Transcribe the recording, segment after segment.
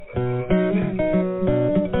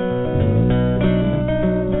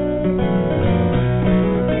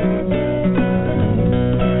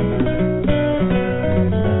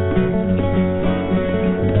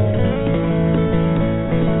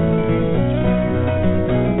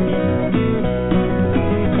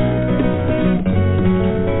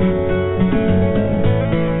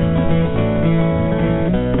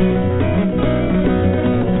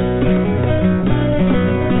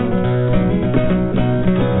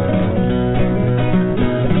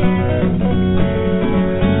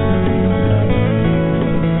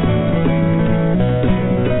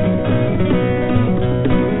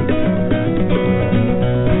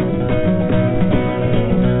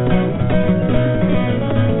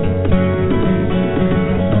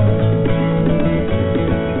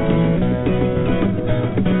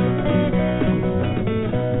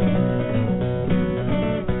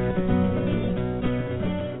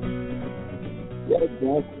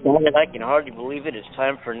And I can hardly believe it. It's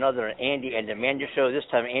time for another Andy and Amanda show. This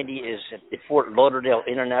time, Andy is at the Fort Lauderdale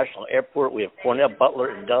International Airport. We have Cornell Butler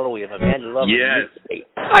and Della. We have Amanda Love. Yes.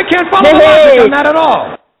 I can't follow the logic on that at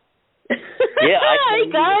all. Yeah, Hi,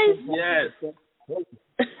 guys. Yes.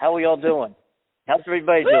 How are y'all doing? How's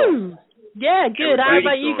everybody doing? Yeah, good. How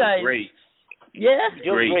about you guys? Great. Yeah?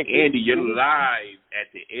 Great. Andy, you're live at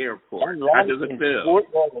the airport. How does it feel? Fort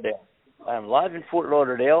Lauderdale. I'm live in Fort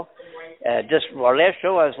Lauderdale. Just our last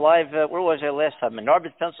show, I was live. Where was I last time? In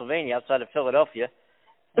Narberth, Pennsylvania, outside of Philadelphia.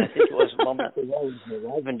 I think it was a moment ago.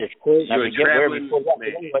 Live in Detroit. You're traveling,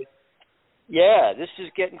 man. Yeah, this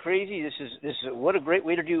is getting crazy. This is what a great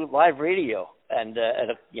way to do live radio and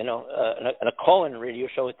a call-in radio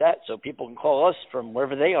show at that, so people can call us from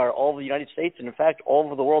wherever they are, all over the United States, and in fact all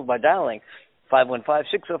over the world by dialing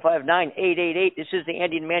 515-605-9888. This is the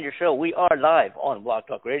Andy and Amanda Show. We are live on Blog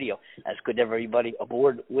Talk Radio. That's good to have everybody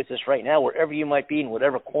aboard with us right now, wherever you might be, in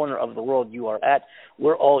whatever corner of the world you are at.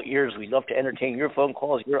 We're all ears. We'd love to entertain your phone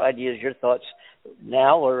calls, your ideas, your thoughts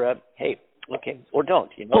now, or hey, okay, or don't.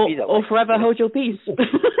 You know, be that way. Or forever hold your peace. Yeah.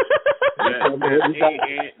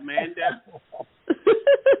 Hey, Amanda.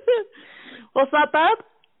 What's that, Bob?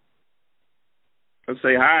 Let's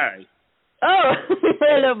say hi. Oh,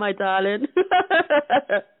 hello, my darling.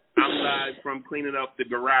 I'm live from cleaning up the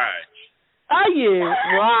garage. Are you?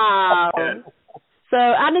 Wow. Yes. So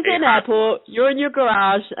Anna's in airport, you're in your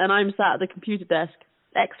garage, and I'm sat at the computer desk.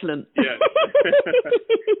 Excellent. Yes.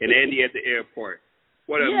 And Andy at the airport.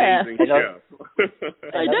 What an amazing show.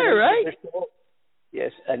 I know, right?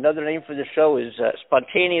 Yes, another name for the show is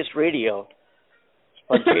Spontaneous Radio.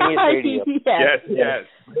 Spontaneous Radio. Yes.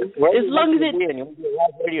 As long as you do a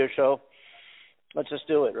live radio show, let's just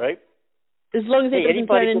do it, right? As long as it doesn't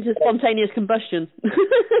turn into spontaneous combustion.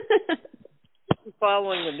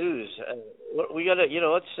 Following the news, we gotta,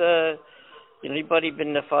 let's. Anybody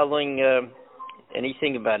been following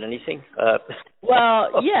anything about anything?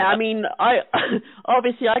 Well, yeah. I mean, I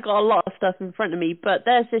got a lot of stuff in front of me, but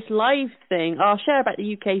there's this live thing. I'll share about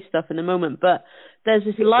the UK stuff in a moment, but there's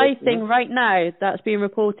this live thing right now that's being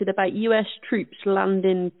reported about U.S. troops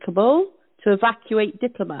landing Kabul to evacuate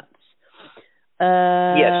diplomats.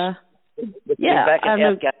 Yes. Yeah. Back in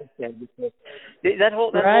Afghanistan. That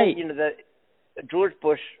whole that George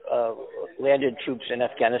Bush landed troops in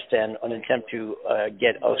Afghanistan on an attempt to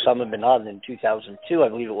get Osama bin Laden in 2002, I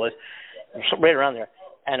believe it was, right around there.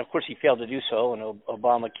 And, of course, he failed to do so, and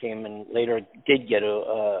Obama came and later did get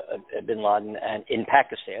bin Laden in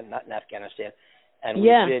Pakistan, not in Afghanistan. And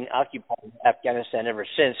we've been occupying Afghanistan ever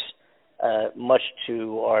since, much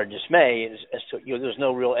to our dismay, as to there's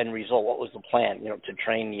no real end result. What was the plan? To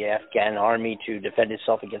train the Afghan army to defend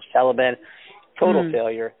itself against Taliban. Total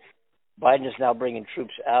failure. Biden is now bringing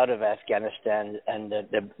troops out of Afghanistan, and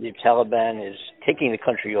the Taliban is taking the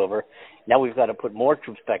country over. Now we've got to put more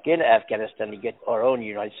troops back into Afghanistan to get our own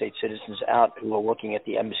United States citizens out who are working at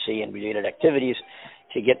the embassy and related activities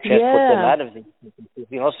to get transport them out of the.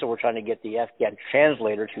 Also, we're trying to get the Afghan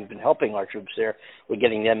translators who've been helping our troops there. We're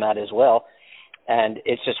getting them out as well. And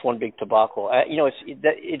it's just one big debacle.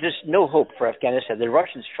 It's just no hope for Afghanistan. The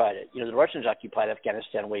Russians tried it. The Russians occupied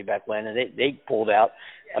Afghanistan way back when, and they pulled out.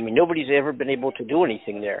 I mean, nobody's ever been able to do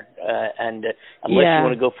anything there. Unless you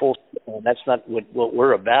want to go full, that's not what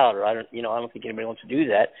we're about. Or I don't think anybody wants to do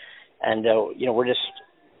that. And we're just,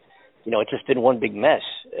 it's just been one big mess.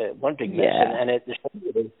 And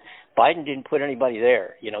Biden didn't put anybody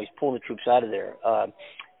there. He's pulling the troops out of there.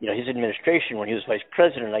 His administration, when he was vice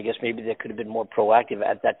president, I guess maybe they could have been more proactive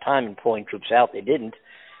at that time in pulling troops out. They didn't.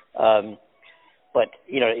 But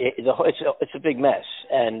it's a big mess,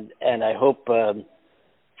 and I hope for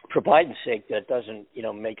Biden's sake that it doesn't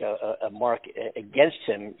make a mark against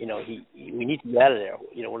him. We need to get out of there.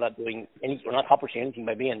 We're not accomplishing anything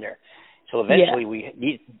by being there. So eventually we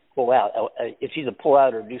need to pull out. It's either pull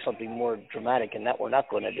out or do something more dramatic, and that we're not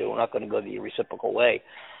going to do. We're not going to go the reciprocal way.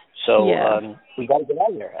 So we got to get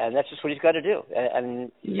out of there, and that's just what he's got to do.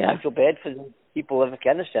 And I feel bad for the people of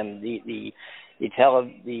Afghanistan. The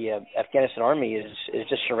Afghanistan army is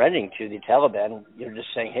just surrendering to the Taliban. You're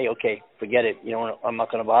just saying, hey, okay, forget it. I'm not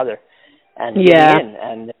going to bother. And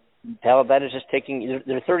and the Taliban is just taking.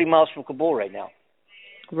 They're 30 miles from Kabul right now.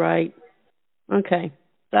 Right. Okay.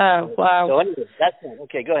 Oh, wow. So anyway, that's it.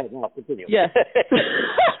 Okay, go ahead. I'll continue. Yeah.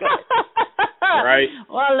 Right.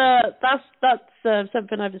 Well, that's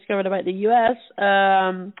something I've discovered about the US.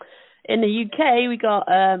 In the UK, we got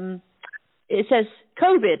it says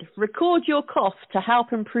COVID. Record your cough to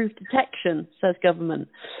help improve detection, says government.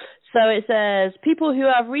 So it says people who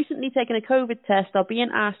have recently taken a COVID test are being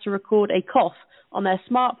asked to record a cough on their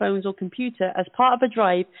smartphones or computer as part of a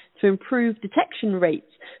drive to improve detection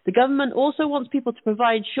rates. The government also wants people to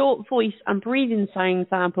provide short voice and breathing sound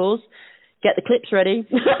samples. Get the clips ready.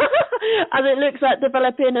 As it looks at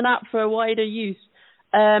developing an app for wider use.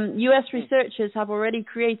 U.S. researchers have already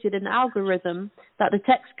created an algorithm that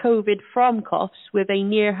detects COVID from coughs with a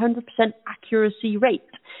near 100% accuracy rate.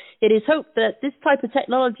 It is hoped that this type of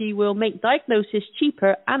technology will make diagnosis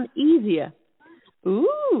cheaper and easier.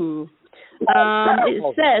 Ooh. It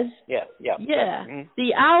says,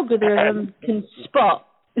 the algorithm can spot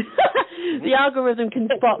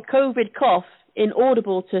COVID cough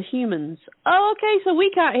inaudible to humans. Oh, okay, so we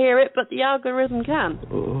can't hear it, but the algorithm can.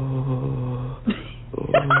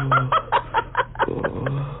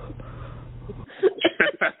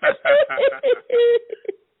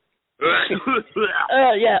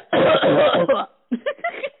 Yeah.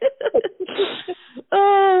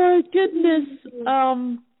 Oh, goodness.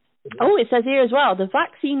 It says here as well, the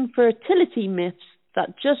vaccine fertility myths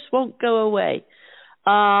that just won't go away.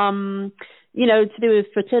 To do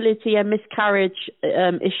with fertility and miscarriage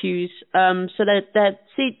issues. So they're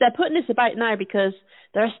putting this about now because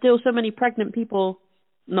there are still so many pregnant people,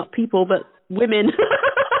 not people, but women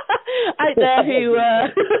out there who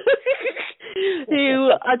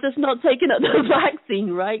are just not taking up the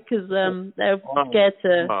vaccine, right? Because they're scared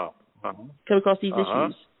to come across these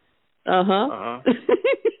issues. So,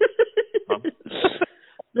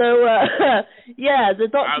 the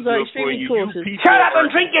doctors are extremely cautious. Shut up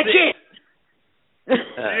and drink your shit!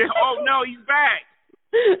 Oh, no, he's back.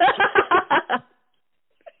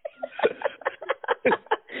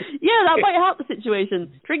 Yeah, that might help the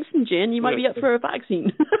situation. Drink some gin, you might be up for a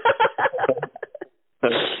vaccine.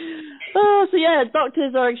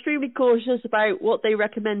 Doctors are extremely cautious about what they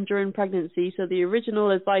recommend during pregnancy, so the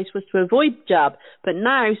original advice was to avoid jab. But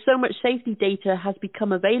now so much safety data has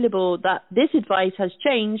become available that this advice has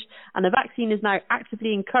changed, and the vaccine is now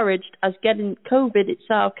actively encouraged, as getting COVID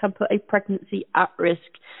itself can put a pregnancy at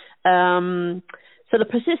risk. So the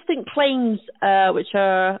persistent claims, which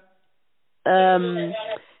are...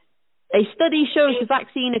 a study shows the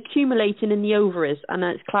vaccine accumulating in the ovaries, and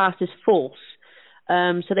it's classed as false.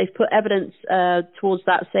 So they've put evidence towards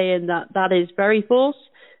that, saying that is very false.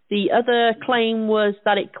 The other claim was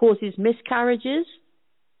that it causes miscarriages.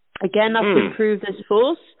 Again, that's been proved as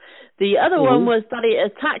false. The other one was that it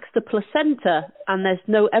attacks the placenta, and there's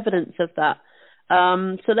no evidence of that.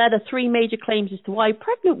 So they're the three major claims as to why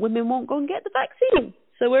pregnant women won't go and get the vaccine.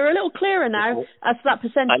 So we're a little clearer now as to that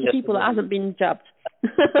percentage of people that hasn't been jabbed.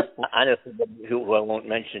 I know somebody who I won't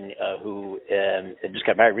mention who just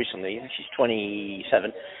got married recently. She's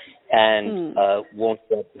 27 and won't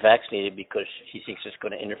get vaccinated because she thinks it's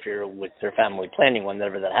going to interfere with their family planning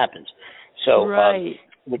whenever that happens. So,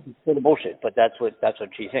 which is sort of bullshit, but that's what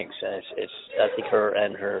she thinks. And it's I think her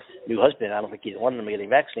and her new husband, I don't think either one of them are getting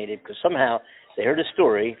vaccinated because somehow they heard a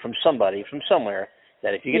story from somebody from somewhere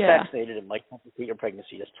that if you get vaccinated, it might complicate your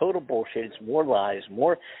pregnancy. That's total bullshit. It's more lies,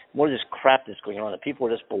 more this crap that's going on that people are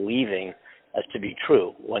just believing as to be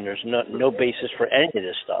true when there's no basis for any of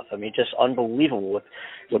this stuff. I mean, just unbelievable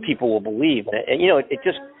what people will believe. And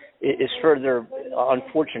it is further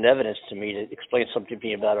unfortunate evidence to me to explain something to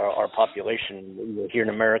me about our population here in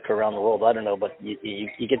America, around the world. I don't know, but you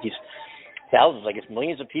get these thousands, I guess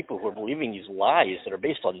millions of people who are believing these lies that are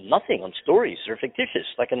based on nothing, on stories that are fictitious,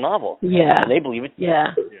 like a novel. Yeah. And they believe it.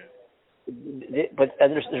 Yeah. But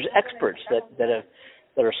there's experts that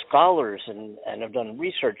are scholars and have done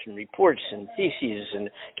research and reports and theses and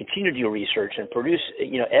continue to do research and produce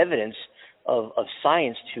evidence of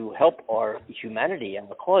science to help our humanity and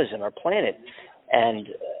the cause and our planet. And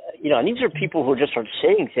and these are people who just aren't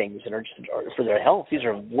saying things and are for their health. These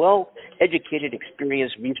are well-educated,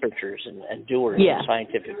 experienced researchers and doers and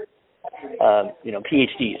scientific,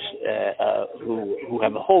 PhDs who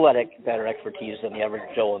have a whole lot better expertise than the average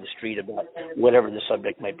Joe on the street about whatever the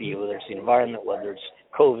subject might be, whether it's the environment, whether it's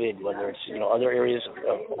COVID, whether it's other areas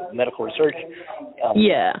of medical research.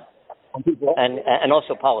 And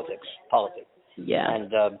also politics. Yeah.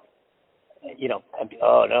 And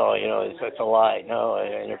it's a lie. No,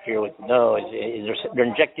 I interfere with. No, they're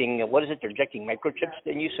injecting. What is it? They're injecting microchips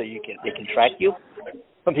in you so they can track you.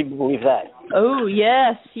 Some people believe that. Oh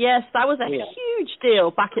yes, that was a huge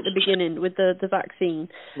deal back at the beginning with the vaccine,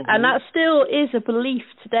 and that still is a belief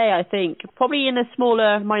today. I think probably in a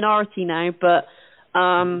smaller minority now, but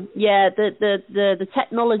the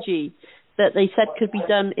technology that they said could be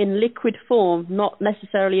done in liquid form, not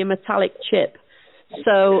necessarily a metallic chip.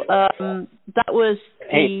 So that was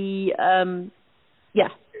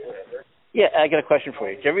Yeah, I got a question for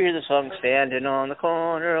you. Did you ever hear the song "Standing on the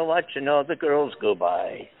Corner, Watching All the Girls Go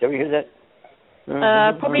By"? Did you ever hear that?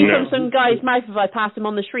 Probably from some guy's mouth if I pass him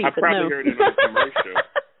on the street. I probably heard it on a commercial.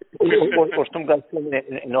 or some guy singing it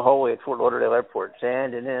in the hallway at Fort Lauderdale Airport,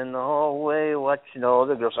 standing in the hallway, watching all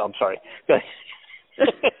the girls. I'm sorry. Go ahead.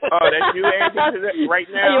 Oh, that's you, Andy, right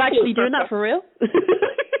now? Are you actually doing that for real?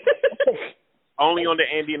 Only on the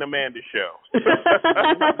Andy and Amanda show.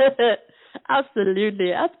 Absolutely.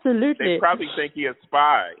 They probably think you're a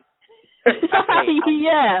spy.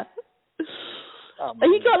 Yeah. Have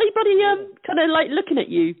you got anybody kind of like looking at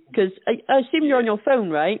you? Because I assume you're on your phone,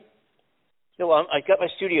 right? No, I got my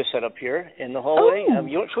studio set up here in the hallway. Oh.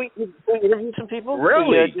 You want to interview some people?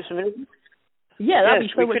 Really? Do some interviews? Yeah, that'd be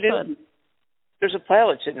so much fun. There's a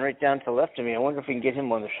pilot sitting right down to the left of me. I wonder if we can get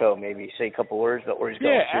him on the show, maybe say a couple words about where he's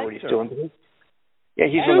going, see what he's doing. Yeah,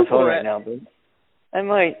 he's on the phone right now, but I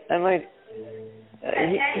might.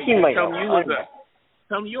 He might. Tell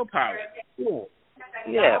me you're a pilot.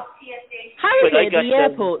 Yeah. How is it at the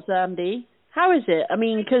airports, Andy? How is it? I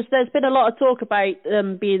mean, because there's been a lot of talk about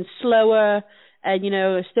being slower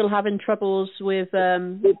and, still having troubles with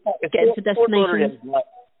getting to destinations.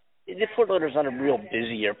 Fort Lauderdale's not a real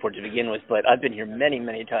busy airport to begin with, but I've been here many,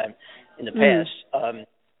 many times in the past.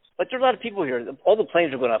 But there are a lot of people here. All the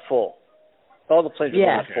planes are going out full. All the planes are going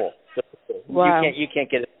out full. So wow. You can't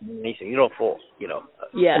get anything. You don't full. Yeah.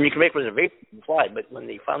 And you can make reservations and fly, but when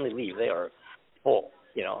they finally leave, they are full.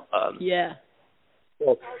 Yeah.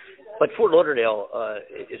 Well, but Fort Lauderdale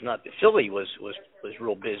is not. Philly was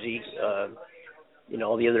real busy.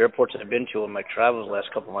 All the other airports I've been to in my travels the last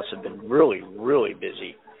couple of months have been really, really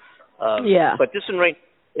busy. But this one, right,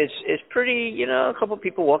 it's pretty. A couple of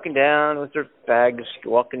people walking down with their bags,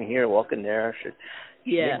 walking here, walking there. Should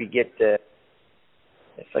maybe get.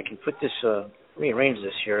 If I can put this, rearrange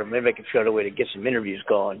this here, maybe I can figure out a way to get some interviews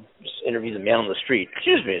going. Just interview the man on the street.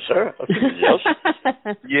 Excuse me, sir.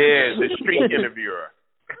 Yeah, the street interviewer.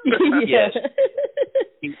 Yes.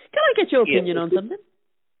 Can I get your opinion on something?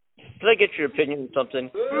 Can I get your opinion on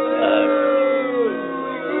something?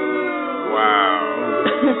 Wow.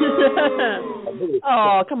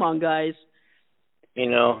 Oh, come on, guys.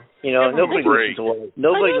 Nobody listens to what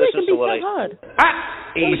nobody listens to what I hard.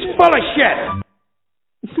 He's full of shit.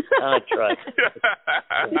 I tried.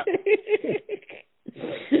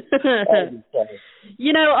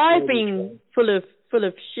 I've been full of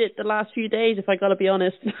shit the last few days, if I gotta be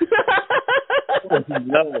honest.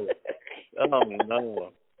 No. Oh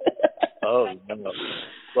no.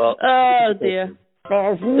 Well. Oh dear.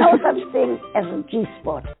 There's no such thing as a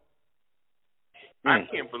G-spot. I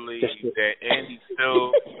can't believe that Andy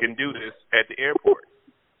still can do this at the airport.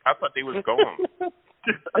 I thought they was gone.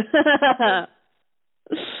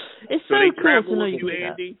 It's so so they cool to know you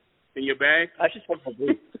Andy, in your bag? I should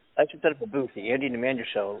set up a booth, the Andy and Amanda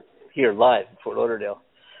show here live in Fort Lauderdale.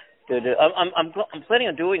 I'm planning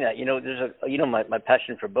on doing that. There's my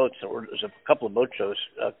passion for boats. So there's a couple of boat shows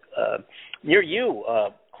near you,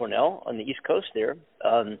 Cornell, on the East Coast there.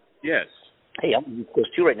 Yes. Hey, I'm on the East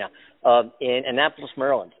Coast too right now. In Annapolis,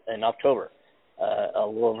 Maryland, in October. A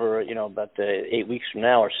little over, about 8 weeks from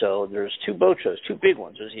now or so, there's two boat shows, two big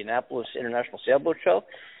ones. There's the Annapolis International Sailboat Show,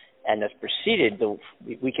 and that's preceded the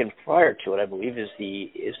weekend prior to it, I believe, is the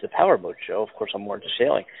Powerboat Show. Of course, I'm more into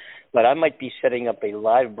sailing, but I might be setting up a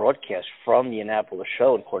live broadcast from the Annapolis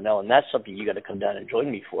show in Cornell, and that's something you got to come down and join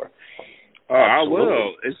me for. Oh, I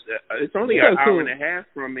will. It's only an hour and a half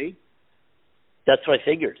from me. That's what I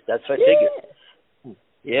figured.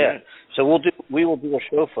 Yeah. So we will do a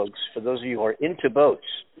show, folks, for those of you who are into boats,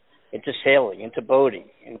 into sailing, into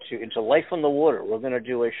boating, into life on the water. We're going to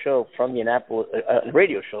do a show from the Annapolis, a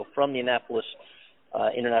radio show from the Annapolis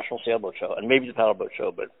International Sailboat Show, and maybe the Powerboat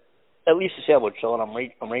Show, but at least the Sailboat Show, and I'm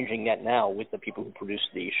arranging that now with the people who produce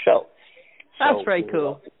the show. That's very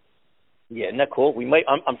cool. Yeah, isn't that cool? We might.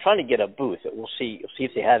 I'm trying to get a booth. We'll see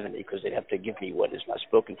if they have any, because they'd have to give me what is not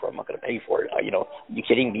spoken for. I'm not going to pay for it. Are you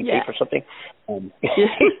kidding me? Pay for something?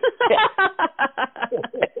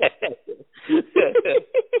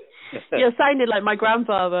 You're sounding like my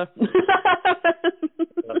grandfather.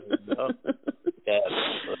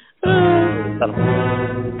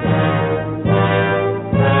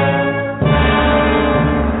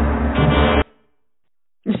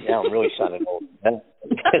 Yeah, I'm really sounding old.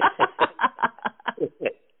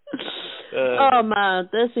 Oh man,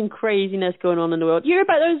 there's some craziness going on in the world. You hear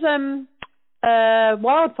about those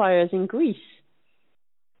wildfires in Greece?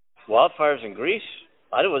 Wildfires in Greece?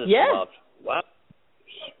 I don't know. Yeah. Wow.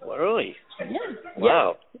 Really? Yeah.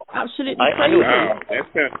 Wow. Yeah. Absolutely crazy. Wow.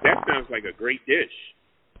 That sounds like a great dish.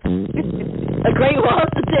 A great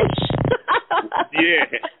lobster dish. Yeah.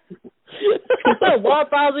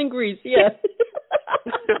 Wildfires in Greece, yeah.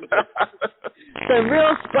 Some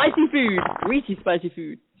real spicy food. Reese's spicy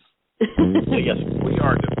food. Yes, we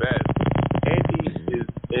are the best. Andy is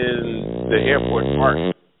in the airport park.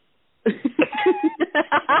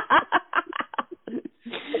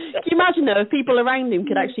 Can you imagine though if people around him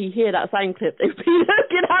could actually hear that sound clip? They'd be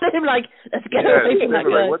looking at him like, let's get away from that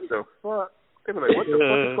guy. Like, what the fuck? They'd be like, what the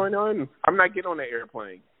fuck is going on? I'm not getting on that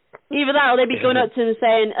airplane. Either that or they'd be going up to him and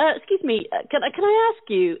saying, excuse me, can I ask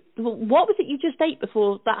you, what was it you just ate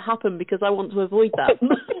before that happened, because I want to avoid that?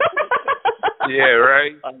 Yeah,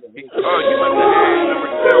 right? Oh, you must have had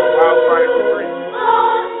number 2, wildfire spree.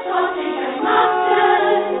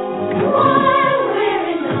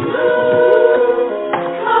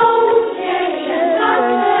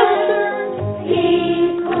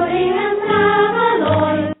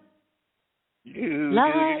 La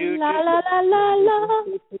la la la la la.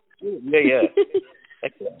 Yeah.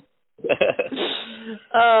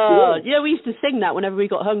 We used to sing that whenever we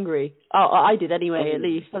got hungry. Oh, I did anyway, at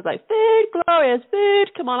least. I was like, food, glorious,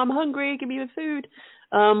 food, come on, I'm hungry, give me your food.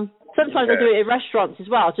 Sometimes I do it in restaurants as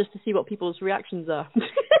well, just to see what people's reactions are.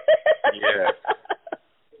 Yes.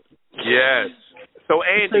 Yes. So,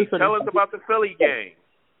 Andy, tell us about the Philly game.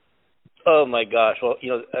 Oh my gosh! Well,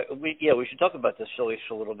 we should talk about the Phillies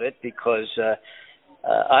for a little bit, because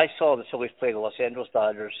I saw the Phillies play the Los Angeles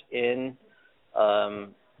Dodgers in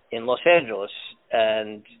Los Angeles,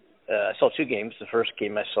 and I saw 2 games. The first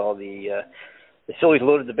game I saw the Phillies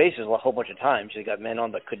loaded the bases a whole bunch of times. They got men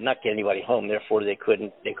on but could not get anybody home. Therefore, they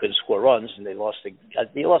couldn't score runs, and they lost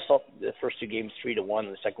all the first 2 games 3-1,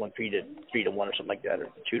 and the second one 3-1 or something like that, or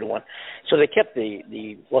 2-1. So they kept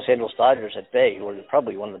the Los Angeles Dodgers at bay, who were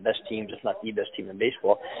probably one of the best teams, if not the best team in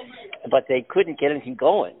baseball. But they couldn't get anything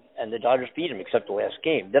going, and the Dodgers beat them except the last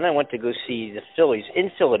game. Then I went to go see the Phillies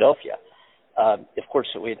in Philadelphia. Of course,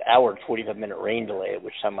 we had an hour and 45-minute rain delay, at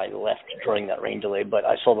which time I left during that rain delay. But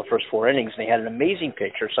I saw the first 4 innings, and they had an amazing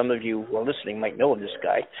pitcher. Some of you who are listening might know of this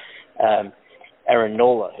guy, Aaron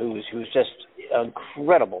Nola, who's just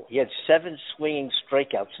incredible. He had 7 swinging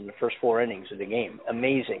strikeouts in the first 4 innings of the game.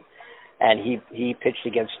 Amazing. And he pitched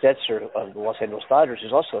against Stetzer of the Los Angeles Dodgers,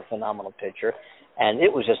 who's also a phenomenal pitcher. And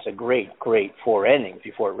it was just a great 4 innings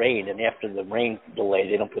before it rained. And after the rain delay,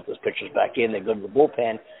 they don't put those pitchers back in. They go to the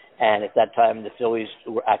bullpen. And at that time, the Phillies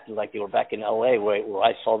were acting like they were back in L.A., where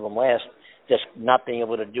I saw them last, just not being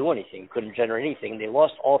able to do anything, couldn't generate anything. They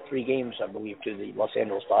lost all 3 games, I believe, to the Los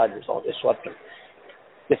Angeles Dodgers. They swept them.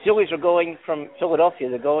 The Phillies are going from Philadelphia.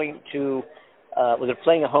 They're going to, they're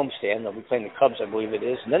playing a homestand. They'll be playing the Cubs, I believe it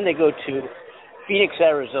is. And then they go to Phoenix,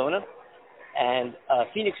 Arizona. And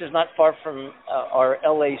Phoenix is not far from our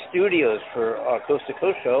L.A. studios for our Coast to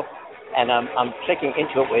Coast show. And I'm checking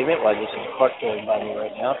into it. Wait a minute, while there's a cart going by me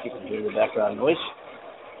right now. If you can hear the background noise.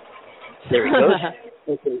 There he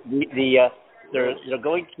goes. They're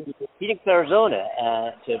going to Phoenix, Arizona,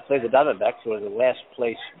 to play the Diamondbacks, who are the last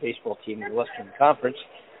place baseball team in the Western Conference.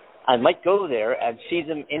 I might go there and see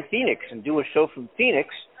them in Phoenix and do a show from Phoenix.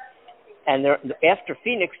 And after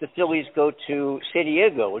Phoenix, the Phillies go to San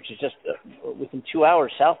Diego, which is just within 2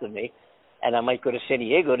 hours south of me. And I might go to San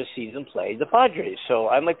Diego to see them play the Padres. So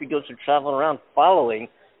I might be doing some traveling around following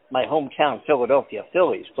my hometown, Philadelphia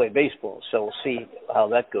Phillies, play baseball. So we'll see how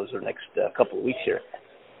that goes the next couple of weeks here.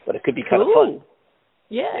 But it could be kind of fun.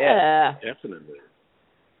 Yeah. Definitely.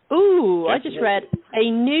 Ooh, I just read a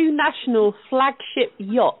new national flagship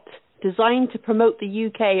yacht designed to promote the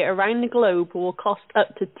UK around the globe will cost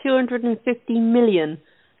up to $250 million,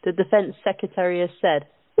 the Defence Secretary has said.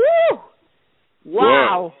 Woo!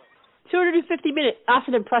 Wow. Yeah. 250 minutes. That's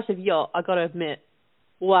an impressive yacht, I got to admit.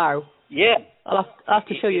 Wow. Yeah. I'll have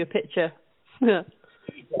to show you a picture.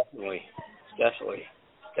 Definitely.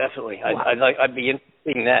 Wow. I'd be into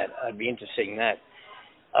seeing that.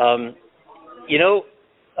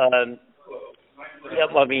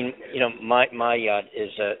 My yacht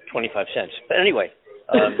is 25 cents. But anyway.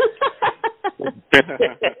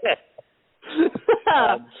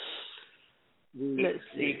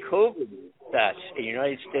 The COVID stats in the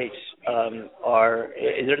United States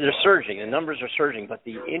they're surging. The numbers are surging, but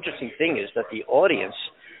the interesting thing is that the audience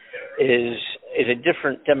is a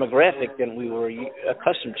different demographic than we were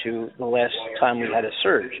accustomed to the last time we had a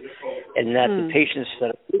surge, and that the patients that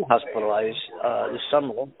are being hospitalized this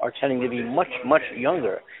summer are tending to be much, much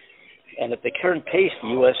younger. And at the current pace, the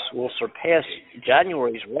U.S. will surpass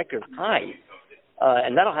January's record high.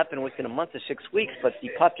 And that'll happen within a month to 6 weeks, but the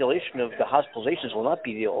population of the hospitalizations will not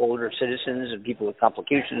be the older citizens and people with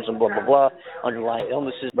complications and blah, blah, blah, underlying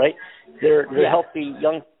illnesses, right? They're healthy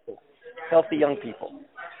young people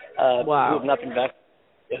who have not been vaccinated.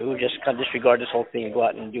 who just kind of disregard this whole thing and go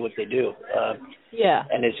out and do what they do.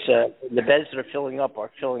 And it's the beds that are filling up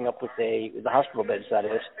with the hospital beds, that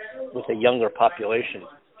is, with a younger population.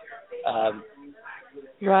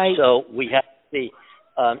 Right. So we have to see.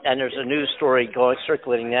 And there's a news story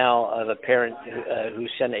circulating now of a parent who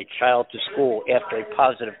sent a child to school after a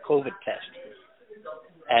positive COVID test.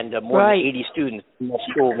 And more than 80 students in the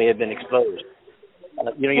school may have been exposed.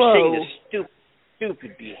 You're seeing this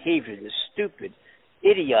stupid behavior, this stupid,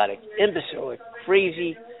 idiotic, imbecile,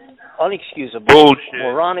 crazy, unexcusable,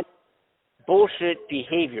 moronic, bullshit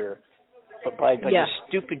behavior by just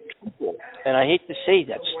stupid people. And I hate to say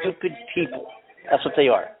that, stupid people. That's what they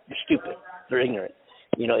are. They're stupid. They're ignorant.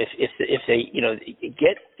 If they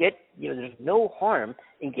get there's no harm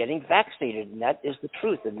in getting vaccinated, and that is the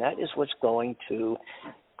truth, and that is what's going to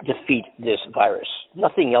defeat this virus.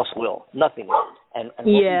 Nothing else will. Nothing. And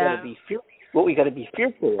what we got to be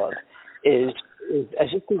fearful of is as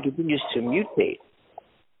this thing continues to mutate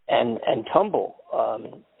and tumble.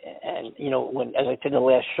 And when, as I said in the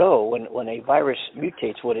last show, when a virus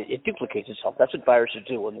mutates, it duplicates itself. That's what viruses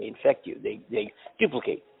do when they infect you. They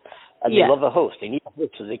duplicate. And they love a host. They need a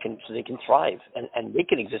host so they can thrive and they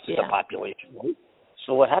can exist as a population. Right?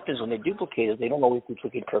 So what happens when they duplicate is they don't always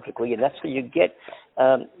duplicate perfectly, and that's where you get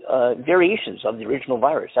variations of the original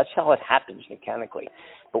virus. That's how it happens mechanically.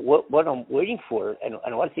 But what I'm waiting for, and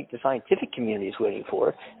what I think the scientific community is waiting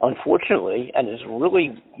for, unfortunately, and is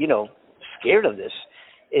really scared of this,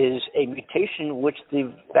 is a mutation which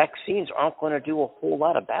the vaccines aren't going to do a whole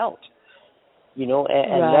lot about.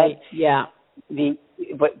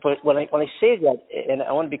 But when I say that, and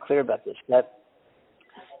I want to be clear about this, that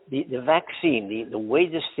the vaccine, the way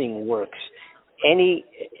this thing works, any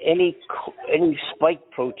spike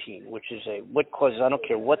protein, which is what causes, I don't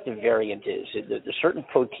care what the variant is, the certain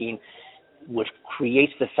protein which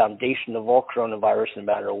creates the foundation of all coronavirus, no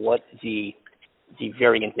matter what the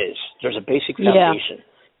variant is. There's a basic foundation,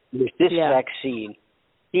 which this vaccine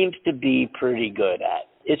seems to be pretty good at.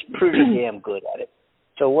 It's pretty damn good at it.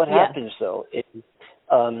 So what happens though is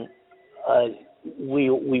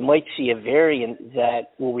we might see a variant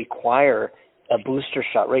that will require a booster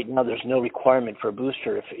shot. Right now, there's no requirement for a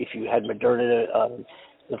booster. If you had Moderna,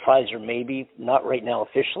 the Pfizer, maybe not right now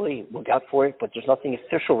officially. Look out for it, but there's nothing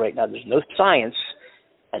official right now. There's no science,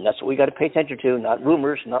 and that's what we got to pay attention to. Not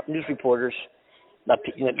rumors, not news reporters, not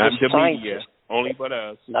the media, only but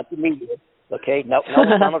us. Not the media. Okay, not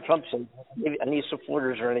Donald Trump saying any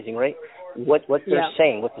supporters or anything, right? What they're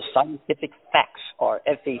saying, what the scientific facts are,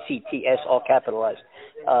 FACTS, all capitalized,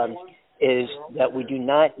 is that we do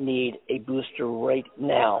not need a booster right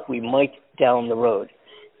now. We might down the road.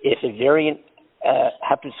 If a variant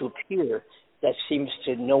happens to appear that seems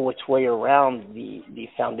to know its way around the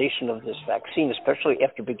foundation of this vaccine, especially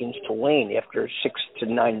after it begins to wane, after 6 to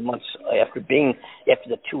 9 months, after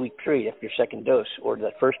the 2-week period, after your second dose or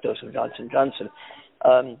the first dose of Johnson & Johnson,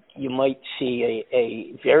 you might see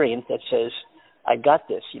a variant that says, I got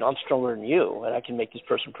this, I'm stronger than you, and I can make this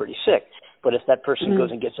person pretty sick. But if that person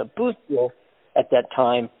goes and gets a booster at that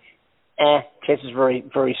time, chances are very,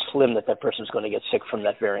 very slim that person's going to get sick from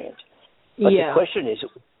that variant. But the question is,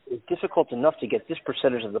 it's difficult enough to get this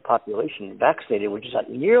percentage of the population vaccinated, which is not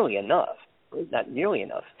nearly enough. Not nearly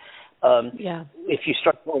enough. If you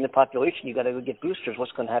start growing the population, you got to go get boosters.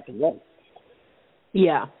 What's going to happen then?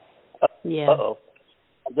 Uh-oh.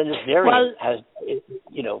 Then this variant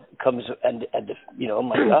comes and oh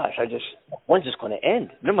my gosh, when's this going to end?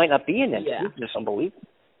 There might not be an end. It's just unbelievable.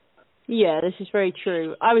 Yeah, this is very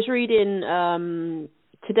true. I was reading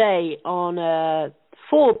today on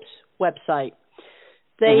Forbes website.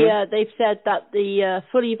 They've said that the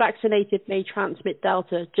fully vaccinated may transmit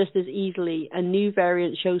Delta just as easily, and new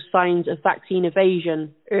variant shows signs of vaccine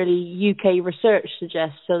evasion, early UK research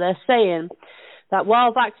suggests. So they're saying that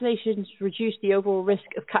while vaccinations reduce the overall risk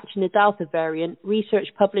of catching the Delta variant,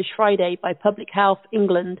 research published Friday by Public Health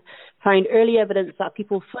England found early evidence that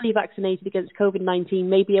people fully vaccinated against COVID-19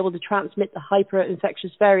 may be able to transmit the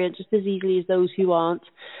hyper-infectious variant just as easily as those who aren't.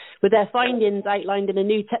 With their findings outlined in a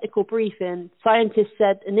new technical briefing, scientists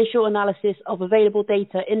said initial analysis of available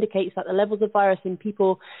data indicates that the levels of virus in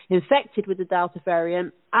people infected with the Delta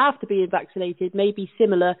variant after being vaccinated may be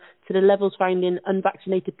similar to the levels found in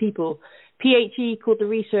unvaccinated people. PHE called the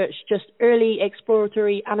research just early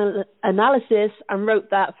exploratory analysis and wrote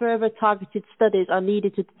that further targeted studies are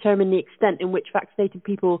needed to determine the extent in which vaccinated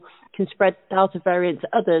people can spread Delta variant to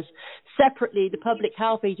others. Separately, the Public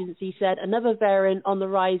Health Agency said another variant on the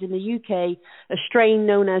rise in the UK, a strain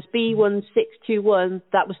known as B1621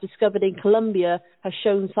 that was discovered in Colombia, has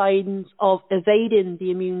shown signs of evading the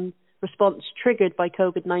immune response triggered by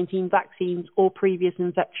COVID-19 vaccines or previous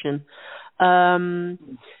infection. And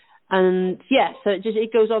yeah, so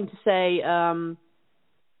it goes on to say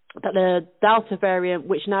that the Delta variant,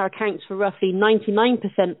 which now accounts for roughly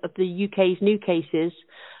 99% of the UK's new cases,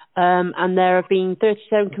 and there have been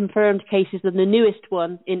 37 confirmed cases of the newest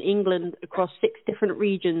one in England across 6 different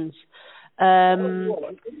regions, and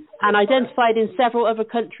identified in several other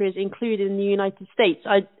countries, including the United States.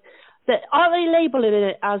 Are they labeling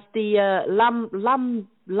it as the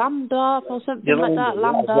lambda or something like that?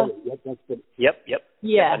 Lambda. Yep.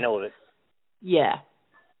 Yeah, I know of it. Yeah.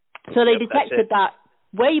 So they detected that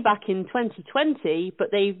way back in 2020,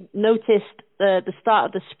 but they noticed the start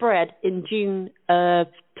of the spread in June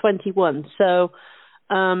 21. So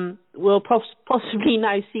we'll possibly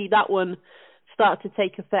now see that one start to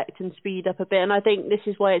take effect and speed up a bit. And I think this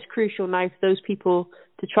is why it's crucial now for those people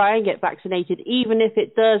to try and get vaccinated, even if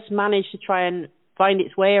it does manage to try and find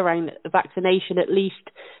its way around the vaccination. At least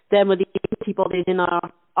then with the antibodies in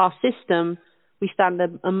our system, we stand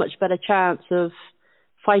a much better chance of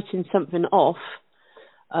fighting something off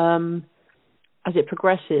as it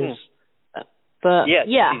progresses. But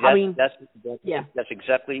that's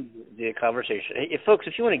exactly the conversation. Hey, folks,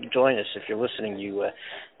 if you want to join us, if you're listening, you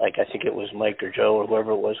like I think it was Mike or Joe or whoever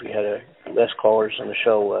it was. We had last callers on the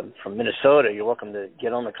show from Minnesota. You're welcome to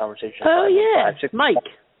get on the conversation. Oh yeah, Mike.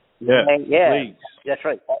 Yeah, please. That's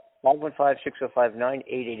right.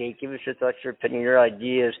 515-605-9888. Give us your thoughts, your opinion, your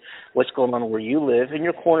ideas, what's going on where you live, in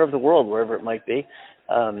your corner of the world, wherever it might be.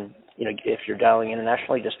 If you're dialing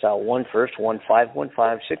internationally, just dial 1 first,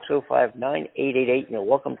 1-515-605-9888. You're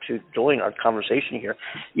welcome to join our conversation here.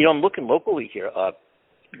 I'm looking locally here.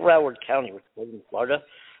 Broward County, which is in Florida,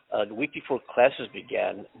 the week before classes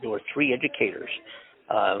began, there were 3 educators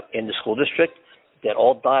in the school district that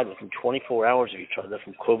all died within 24 hours of each other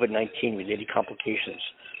from COVID-19 related complications.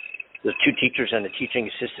 The 2 teachers and the teaching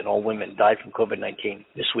assistant, all women, died from COVID-19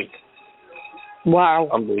 this week. Wow.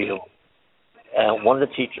 Unbelievable. One of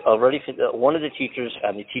the teachers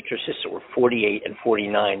and the teacher assistant were 48 and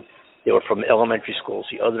 49. They were from elementary schools.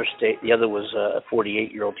 The other was a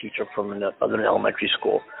 48-year-old teacher from another elementary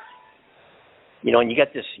school. And you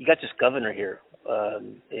got this governor here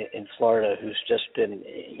in Florida who's just been,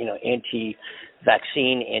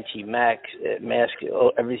 anti-vaccine, anti-mask.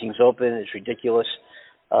 Everything's open. It's ridiculous.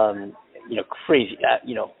 Crazy.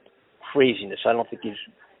 Craziness. I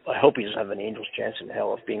hope he doesn't have an angel's chance in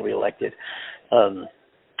hell of being reelected,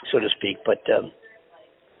 so to speak. But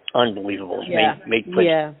unbelievable. Yeah.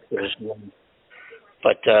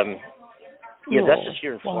 But that's just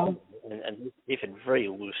here in Florida, and they've been very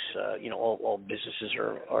loose. All businesses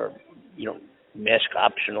are mask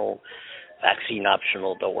optional, vaccine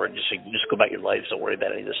optional. Don't worry, just go about your lives. Don't worry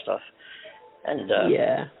about any of this stuff. And and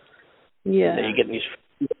then you get these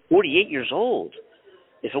 48 years old.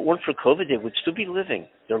 If it weren't for COVID, they would still be living.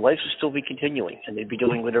 Their lives would still be continuing, and they'd be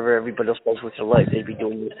doing whatever everybody else does with their life. They'd be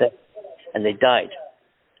doing the same, and they died.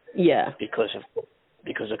 Yeah. Because of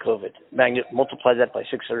COVID. Multiply that by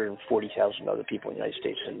 640,000 other people in the United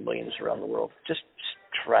States and millions around the world. Just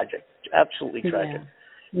tragic. Absolutely tragic.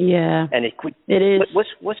 Yeah. And it is.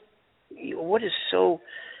 What is so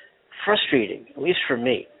frustrating, at least for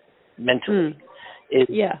me, mentally, is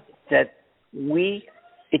that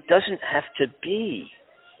it doesn't have to be.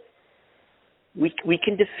 We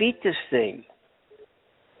can defeat this thing,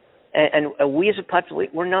 and we as a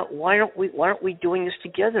population, we're not. Why aren't we doing this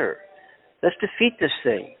together? Let's defeat this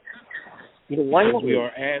thing. Why don't we are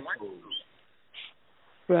assholes?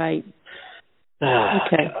 Right.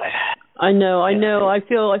 Okay. I know. I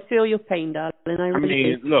feel your pain, darling.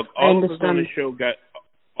 Look, all of us on the show got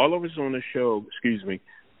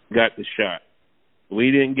the shot.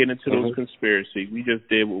 We didn't get into those conspiracies. We just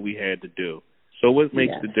did what we had to do. So what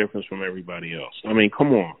makes the difference from everybody else?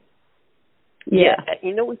 Come on. Yeah.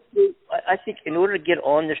 I think in order to get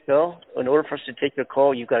on the show, in order for us to take your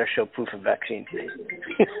call, you've got to show proof of vaccine.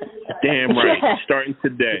 Damn right. Starting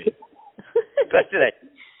today. That's today.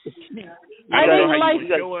 I don't know how you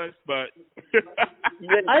show us, but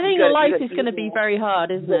I think life is going to be very hard,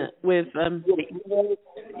 isn't it? With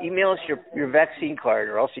email us your vaccine card,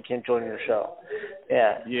 or else you can't join the show.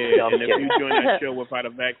 Yeah. Yeah, and if you join that show without a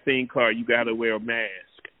vaccine card, you got to wear a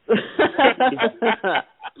mask.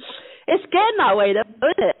 It's getting that way, though,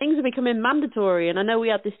 isn't it? Things are becoming mandatory, and I know we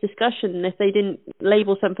had this discussion. If they didn't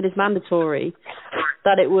label something as mandatory,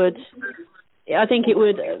 that it would. I think it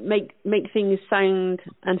would make things sound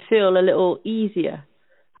and feel a little easier.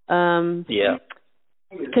 Yeah.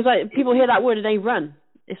 Because people hear that word and they run.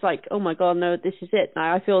 It's like, oh my God, no, this is it.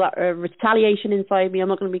 Now I feel that retaliation inside me. I'm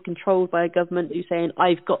not going to be controlled by a government who's saying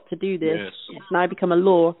I've got to do this. Yes. It's now become a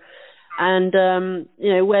law, And,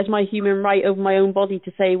 where's my human right over my own body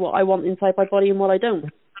to say what I want inside my body and what I don't?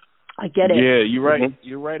 I get it. Yeah, you're right. Mm-hmm.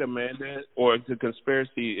 You're right, Amanda. Or the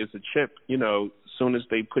conspiracy is a chip, as soon as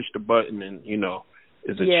they push the button and,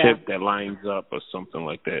 it's a chip that lines up or something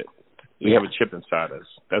like that. We have a chip inside us.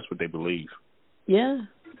 That's what they believe. Yeah.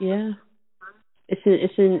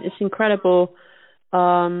 It's incredible.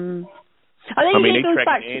 I think they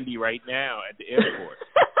tracking Andy right now at the airport.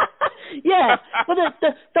 Yeah. Well,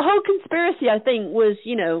 the whole conspiracy, I think, was,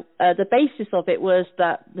 the basis of it was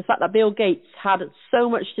that the fact that Bill Gates had so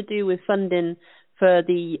much to do with funding for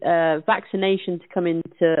the vaccination to come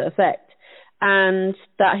into effect, and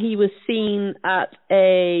that he was seen at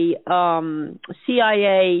a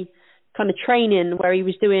CIA kind of training where he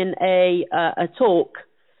was doing a talk,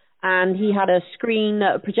 and he had a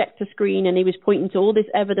projector screen, and he was pointing to all this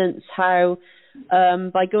evidence how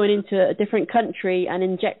by going into a different country and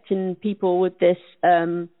injecting people with this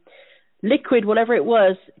liquid, whatever it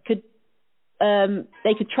was,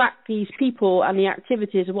 they could track these people and the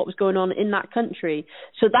activities of what was going on in that country.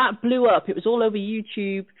 So that blew up. It was all over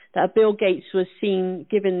YouTube that Bill Gates was seen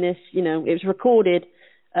giving this, it was recorded,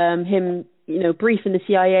 him, briefing the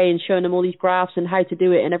CIA and showing them all these graphs and how to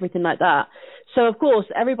do it and everything like that. So, of course,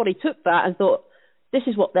 everybody took that and thought, this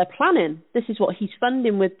is what they're planning. This is what he's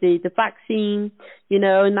funding with the vaccine,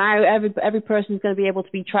 and now every person's going to be able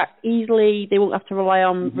to be tracked easily. They won't have to rely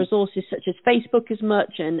on resources such as Facebook as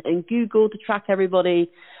much and Google to track everybody.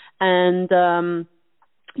 And,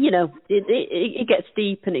 it gets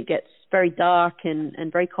deep and it gets very dark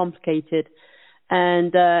and very complicated.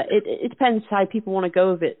 And it depends how people want to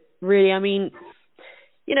go with it, really. I mean,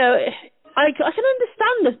 I can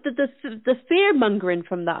understand the fear-mongering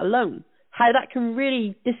from that alone. How that can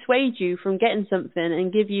really dissuade you from getting something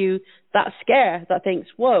and give you that scare that thinks,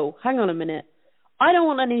 whoa, hang on a minute. I don't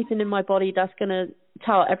want anything in my body that's going to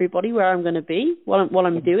tell everybody where I'm going to be, what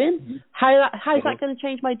I'm doing. How is that going to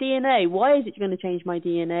change my DNA? Why is it going to change my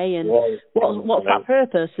DNA? And what's that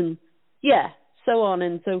purpose? And, so on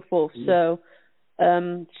and so forth. So,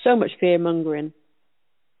 so much fear-mongering.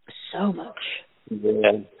 So much.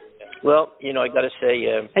 Yeah. Well, I got to say...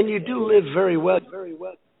 and you do live very well. Very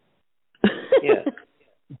well. Yeah.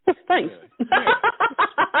 Thanks.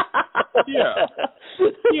 Yeah.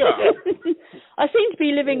 I seem to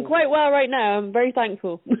be living quite well right now. I'm very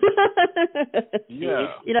thankful.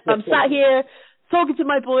 Yeah. I'm sat here talking to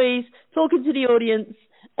my boys, talking to the audience,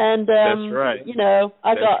 and that's right.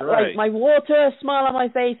 I've got like my water, a smile on my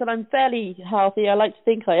face, and I'm fairly healthy. I like to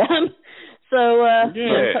think I am. So,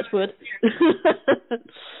 touch wood.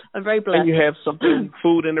 I'm very blessed. And you have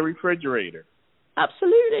food in the refrigerator.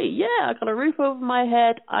 Absolutely, yeah. I got a roof over my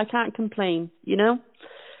head. I can't complain. I'm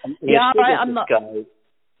not.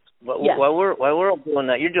 While we're all doing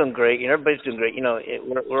that, you're doing great. Everybody's doing great.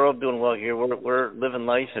 We're all doing well here. We're living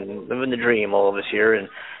life and living the dream, all of us here. And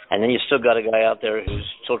then you still got a guy out there who's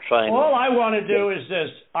still trying. All I want to do is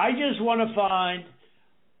this. I just want to find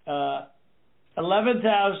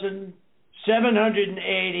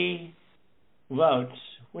 11,780 votes,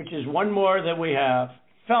 which is one more than we have,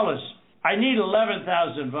 fellas. I need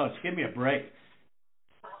 11,000 votes. Give me a break.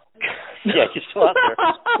 Yeah, you're still out there.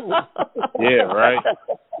 Yeah, right.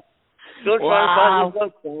 Still trying to find your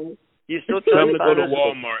votes, man. You still trying to go to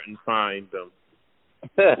Walmart and find them.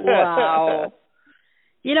 Wow.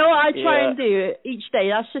 You know what I try and do each day?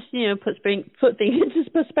 That's just, put things into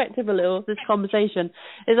perspective a little, this conversation,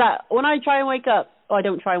 is that when I try and wake up, I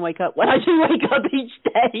don't try and wake up. When I do wake up each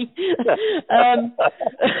day,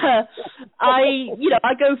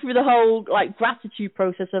 I go through the whole gratitude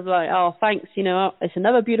process of oh, thanks, it's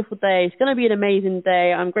another beautiful day. It's going to be an amazing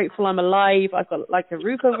day. I'm grateful I'm alive. I've got a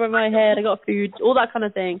roof over my head. I got food, all that kind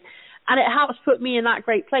of thing. And it helps put me in that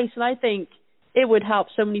great place. And I think it would help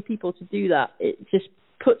so many people to do that. It just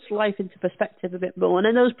puts life into perspective a bit more. And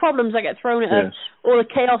then those problems that get thrown at us, all the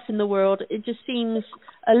chaos in the world, it just seems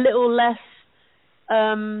a little less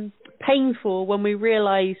painful when we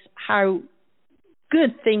realize how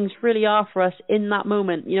good things really are for us in that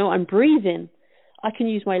moment. I'm breathing. I can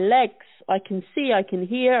use my legs. I can see. I can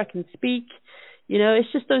hear. I can speak.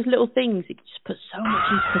 It's just those little things. It just puts so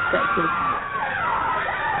much into perspective.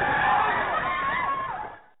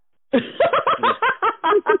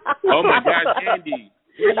 Oh my gosh, Andy.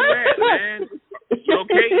 Where you at, man? You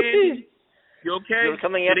okay, Andy? You okay? You're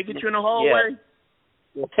coming Did they get you in the hallway?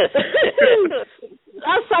 Yeah.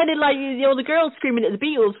 That sounded like the girls screaming at the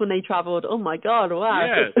Beatles when they travelled. Oh my God!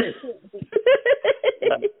 Wow. Yes.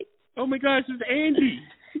 Oh my gosh, it's Andy.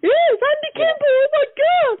 Yes, Andy Campbell.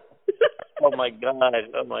 Oh my God.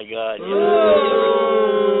 Oh my God!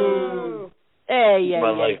 Hey,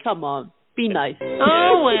 come on. Be nice.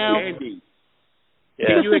 Oh, well. Andy,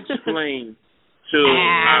 can you explain to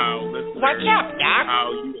our listeners what's up, Doc?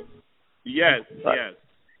 how you... Yes.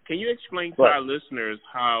 Can you explain to our listeners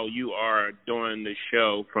how you are doing the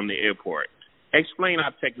show from the airport? Explain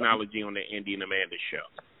our technology on the Andy and Amanda show.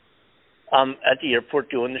 At the airport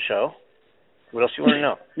doing the show. What else do you want to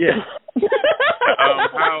know? Yeah.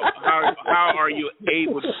 How are you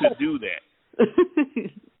able to do that?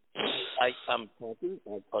 I'm talking.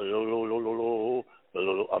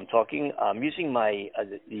 I'm talking. I'm using my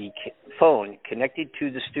the phone connected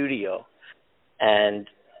to the studio, and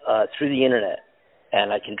through the internet,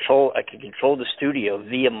 and I can control the studio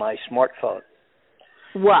via my smartphone.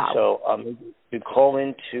 Wow. So you call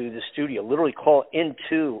into the studio, literally call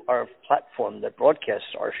into our platform that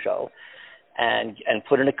broadcasts our show, and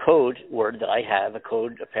put in a code word that I have, a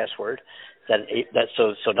password, that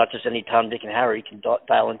so not just any Tom, Dick, and Harry can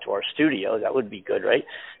dial into our studio. That would be good, right?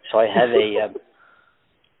 So I have a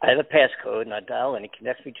passcode, and I dial in. It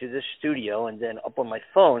connects me to this studio, and then up on my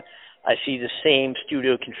phone, I see the same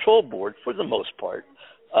studio control board for the most part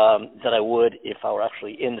that I would if I were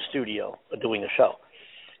actually in the studio doing a show.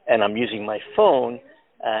 And I'm using my phone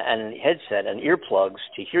and a headset and earplugs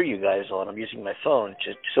to hear you guys on. I'm using my phone,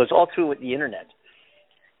 so it's all through with the internet.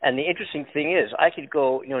 And the interesting thing is, I could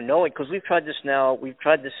go, knowing, because we've tried this now. We've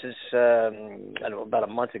tried this as I don't know, about a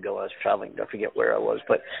month ago. I was traveling. I forget where I was,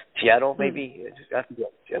 but Seattle maybe. I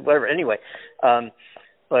forget, whatever. Anyway,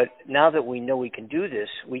 but now that we know we can do this,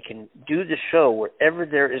 we can do the show wherever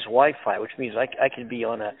there is Wi-Fi, which means I could be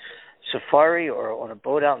on a safari or on a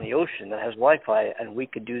boat out in the ocean that has Wi-Fi, and we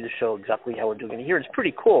could do the show exactly how we're doing it here. It's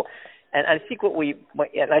pretty cool. And I think what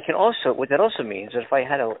that also means that if I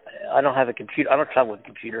don't have a computer, I don't travel with a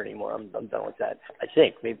computer anymore. I'm done with that. I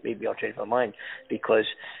think maybe I'll change my mind because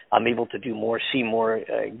I'm able to do more, see more,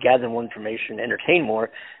 gather more information, entertain more.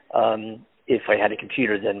 If I had a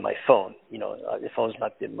computer than my phone, the phone's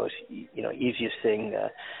not the most, easiest thing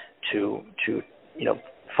to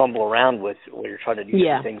fumble around with, where you're trying to do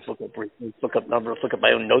some things, look up numbers, look at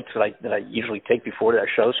my own notes that I usually take before that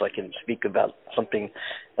show, so I can speak about something,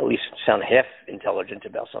 at least sound half intelligent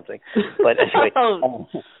about something. But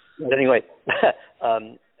anyway,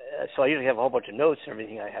 so I usually have a whole bunch of notes and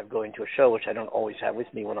everything I have going to a show, which I don't always have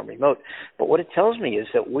with me when I'm remote. But what it tells me is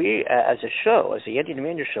that we, as a show, as the Andy and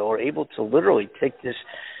Amanda show, are able to literally take this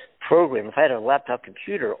program. If I had a laptop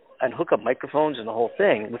computer and hook up microphones and the whole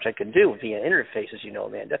thing, which I could do via interface, as you know,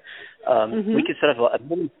 Amanda, we could set up a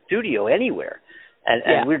mini studio anywhere.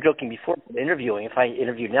 And we were joking before interviewing. If I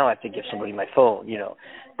interview now, I have to give somebody my phone,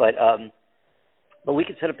 But we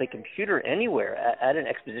could set up a computer anywhere at an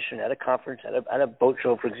exposition, at a conference, at a boat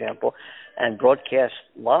show, for example, and broadcast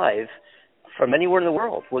live from anywhere in the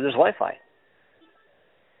world where there's Wi-Fi.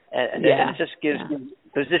 And it just gives.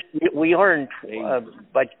 Because we are in,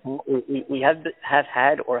 we have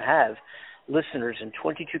had listeners in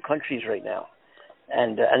 22 countries right now,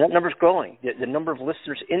 and that number's growing. The number of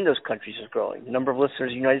listeners in those countries is growing. The number of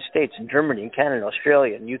listeners in the United States, and Germany, and Canada,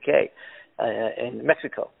 Australia, and UK, and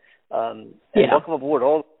Mexico. And welcome aboard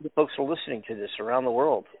all the folks who are listening to this around the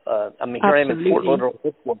world. Here I am in Fort Lauderdale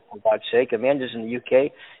Airport, for God's sake. Amanda's in the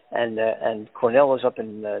UK, and Cornell is up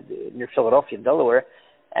in near Philadelphia, Delaware,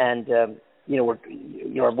 and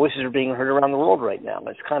our voices are being heard around the world right now.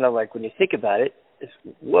 It's kind of like, when you think about it, it's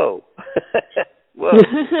whoa, whoa.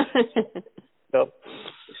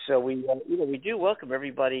 So we do welcome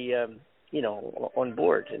everybody on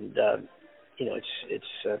board, and it's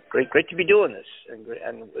great to be doing this,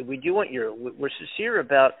 and we do want we're sincere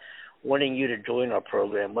about wanting you to join our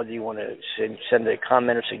program, whether you want to send a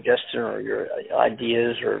comment or suggestion or your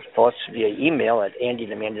ideas or thoughts via email at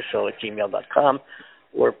andyandamandaShow@gmail.com.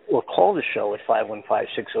 Or call the show at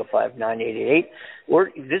 515-605-9888,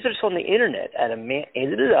 or visit us on the internet at Andy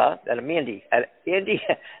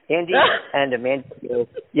and Amanda.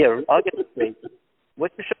 Yeah, I'll get it straight.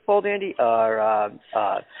 What's the show called, Andy? It's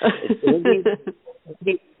Andy.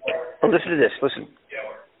 Listen to this. Listen.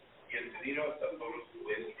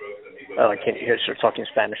 Oh, I can't hear. Start talking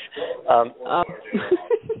Spanish. Do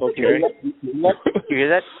you hear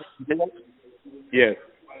that? Yes.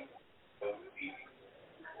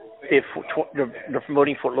 They're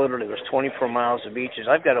promoting Fort Lauderdale. There's 24 miles of beaches.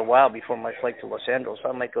 I've got a while before my flight to Los Angeles, so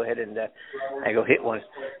I might go ahead and go hit one.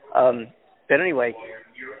 But anyway,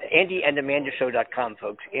 AndyandAmandaShow.com,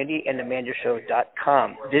 folks.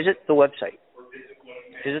 AndyandAmandaShow.com. Visit the website.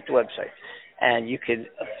 And you can,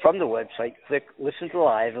 from the website, click Listen to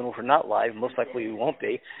Live, and if we're not live, most likely we won't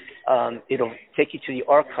be, it'll take you to the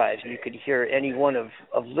archives, and you can hear any one of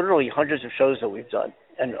literally hundreds of shows that we've done.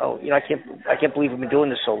 And I can't believe we've been doing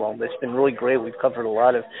this so long, but it's been really great. We've covered a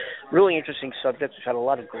lot of really interesting subjects. We've had a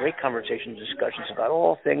lot of great conversations, discussions about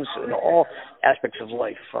all things, all aspects of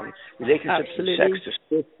life, from relationships and sex to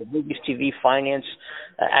sports, to movies, TV, finance,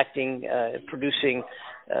 acting, producing,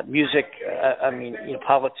 music.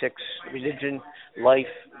 Politics, religion,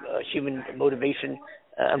 life, human motivation.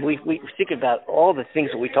 We think about all the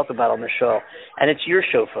things that we talk about on the show, and it's your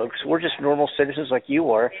show, folks. We're just normal citizens like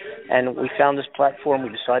you are, and we found this platform. We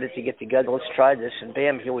decided to get together. Let's try this, and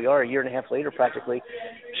bam, here we are, a year and a half later, practically,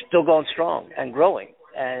 still going strong and growing.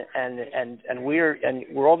 And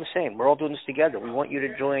we're all the same. We're all doing this together. We want you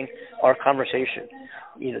to join our conversation.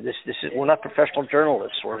 This is, we're not professional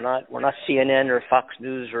journalists. We're not CNN or Fox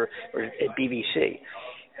News or BBC.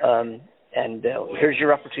 And here's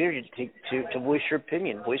your opportunity to voice your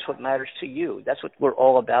opinion, voice what matters to you. That's what we're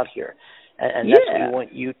all about here. And that's what we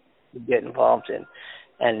want you to get involved in.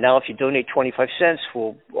 And now if you donate 25 cents,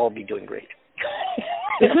 we'll all be doing great.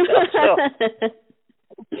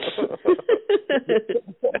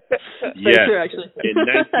 Yes, true, actually. In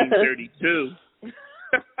 1932.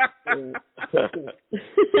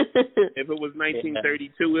 If it was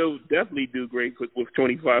 1932, it would definitely do great with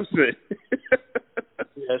 25 cents.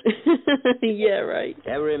 Yeah, right.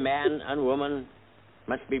 Every man and woman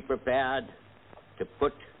must be prepared to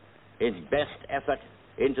put his best effort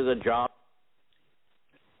into the job.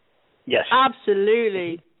 Yes.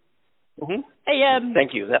 Absolutely. Mm-hmm. Hey,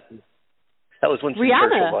 thank you. That was Winston Rihanna,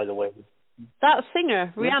 Churchill, by the way. That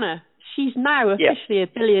singer, Rihanna, she's now officially a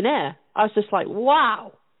billionaire. I was just like,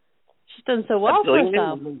 wow. She's done so well for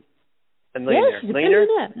herself. A millionaire. Yeah, she's a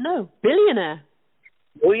billionaire. No, billionaire.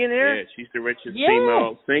 Billionaire? Yeah, she's the richest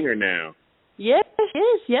female singer now. Yeah, she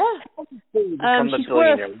is, she's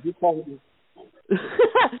worth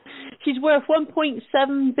she's worth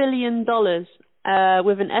 $1.7 billion,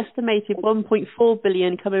 with an estimated $1.4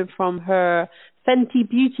 billion coming from her Fenty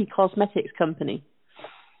Beauty Cosmetics company.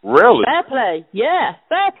 Really? Fair play. Yeah,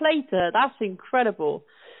 fair play to her. That's incredible.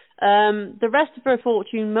 The rest of her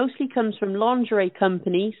fortune mostly comes from lingerie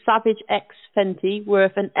company Savage X Fenty,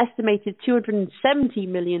 worth an estimated $270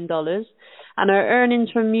 million, and her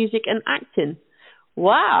earnings from music and acting.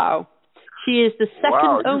 Wow. She is the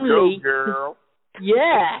second only. Go, girl.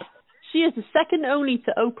 Yeah. She is the second only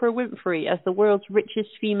to Oprah Winfrey as the world's richest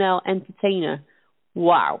female entertainer.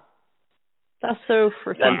 Wow. That's so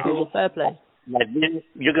freaking cool. Fair play.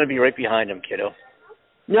 You're going to be right behind him, kiddo.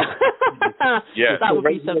 Yes. That would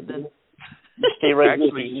be something. Stay right.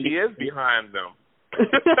 Actually, she is behind them.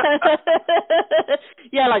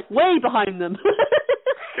 Yeah, like way behind them.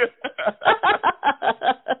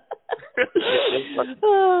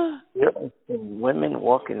 Women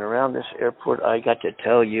walking around this airport, I got to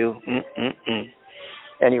tell you.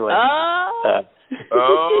 Anyway.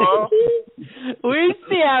 We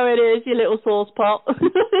see how it is, you little sauce pot.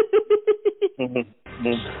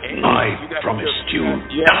 I promised you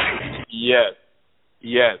nothing. Yes.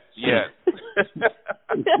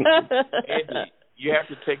 Andy, you have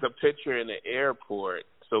to take a picture in the airport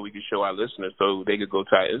so we can show our listeners, so they could go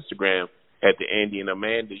to our Instagram at the Andy and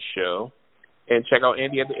Amanda Show and check out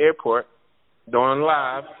Andy at the airport doing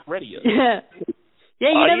live radio. Yeah,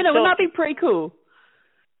 you never know. Wouldn't that be pretty cool?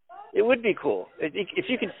 It would be cool. If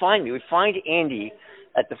you can find me, we find Andy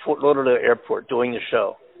at the Fort Lauderdale Airport doing the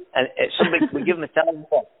show. And somebody, we give him $1,000.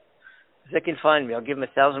 If they can find me, I'll give him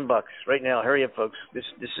 $1,000 right now. Hurry up, folks. This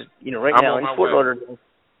is, right now in Fort Lauderdale.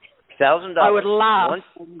 $1,000. I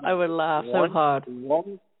would laugh so hard.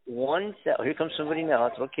 Here comes somebody now.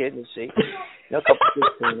 It's okay. Let's see. No, couple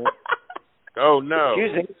kids. Oh, no.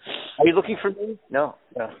 Excuse me. Are you looking for me? No.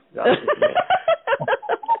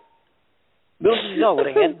 No, would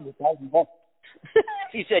I hand him $1,000?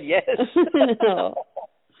 He said yes. No.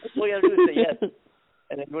 All you have to do is say yes.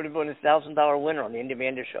 And then we're going to win $1,000 winner on the Andy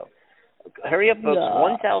Amanda Show. Hurry up, folks.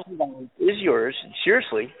 $1,000 is yours.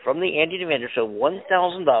 Seriously, from the Andy Amanda Show,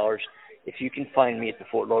 $1,000 if you can find me at the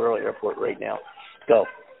Fort Lauderdale Airport right now. Go.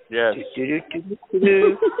 Yes.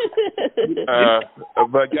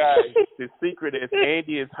 But guys, the secret is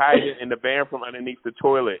Andy is hiding in the bathroom underneath the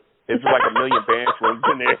toilet. There's like 1 million bathrooms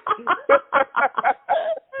in there.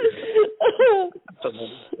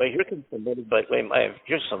 Wait, here comes somebody. But wait,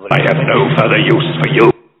 here's somebody. I have no further use for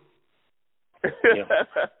you.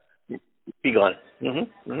 Yeah. Be gone.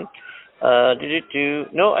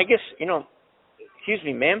 No, I guess Excuse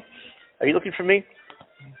me, ma'am. Are you looking for me?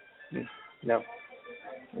 No.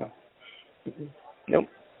 Nope.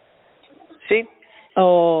 See?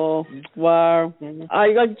 Oh, wow.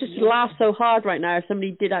 I just laugh so hard right now if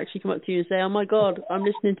somebody did actually come up to you and say, oh my God, I'm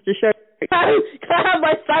listening to the show. Can I have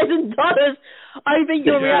my $1,000? I think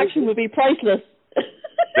your reaction would be priceless.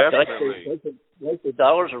 Definitely. Like the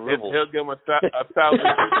dollars or rubles? He'll give him 1,000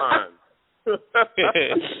 times.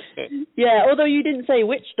 Yeah, although you didn't say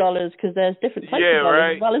which dollars, because there's different types of dollars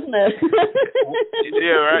right. as well, isn't there?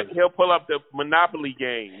 Yeah, right. He'll pull up the Monopoly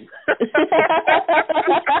game.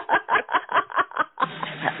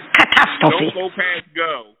 Catastrophe. Don't go past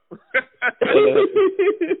go.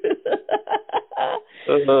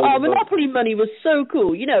 Monopoly money was so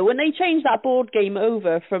cool. You know, when they changed that board game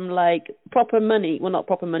over from like proper money, well, not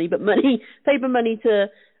proper money, but money, paper money to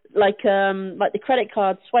like the credit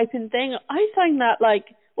card swiping thing, I find that like,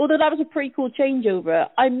 although that was a pretty cool changeover,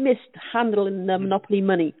 I missed handling the Monopoly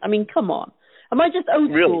money. I mean, come on. Am I just old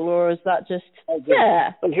school, or is that just...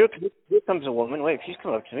 Yeah. Well, here comes a woman. Wait, she's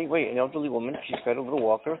coming up to me. Wait, an elderly woman. She's got a little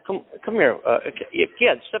walker. Come here.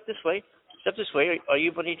 Yeah, step this way. Step this way. Are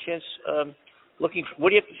you by any chance looking for... What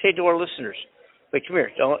do you have to say to our listeners? Wait, come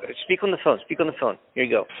here. Speak on the phone. Speak on the phone. Here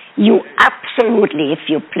you go. You absolutely, if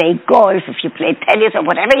you play golf, if you play tennis, or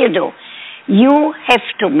whatever you do, you have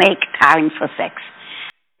to make time for sex.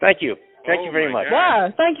 Thank you. Thank you very much.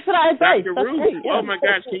 Wow, thank you for that advice. Dr. That's Ruth, great, yeah. Oh my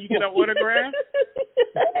gosh, can you get an autograph?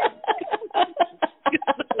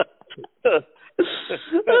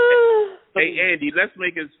 Hey Andy, let's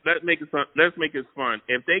make it fun.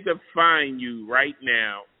 If they could find you right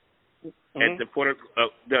now at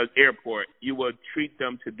the airport, you will treat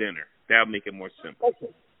them to dinner. That'll make it more simple.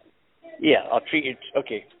 Okay. Yeah, I'll treat you.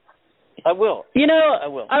 Okay. I will. You know, I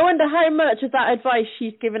will. I wonder how much of that advice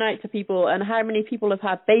she's given out to people and how many people have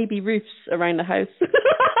had baby Ruths around the house.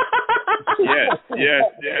 Yes.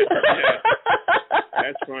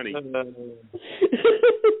 That's funny.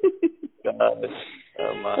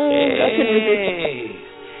 Hey,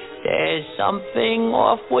 there's something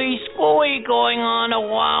awfully screwy going on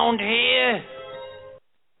around here.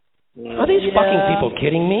 Are these fucking people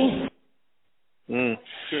kidding me?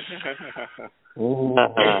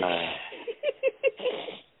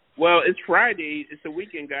 Well, it's Friday. It's the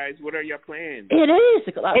weekend, guys. What are your plans? It is.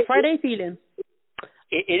 I've got that Friday feeling.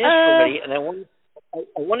 It is for me, and I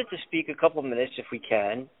wanted to speak a couple of minutes if we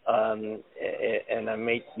can, and I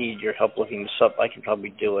may need your help looking this up. I can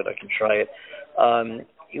probably do it. I can try it.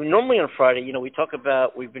 Normally on Friday, you know, we've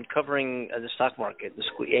been covering the stock market, the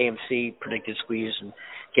AMC predicted squeeze, and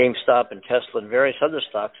GameStop and Tesla and various other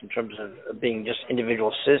stocks in terms of being just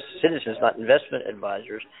individual citizens, not investment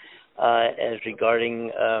advisors, as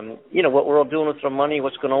regarding, you know, what we're all doing with our money,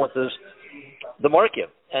 what's going on with the market,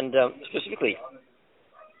 and specifically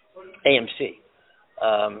AMC.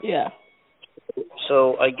 Yeah.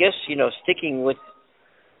 So I guess, you know, sticking with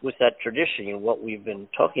that tradition, you know, what we've been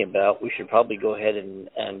talking about, we should probably go ahead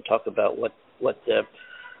and talk about what the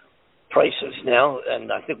price is now.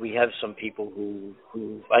 And I think we have some people who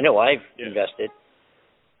I know I've invested.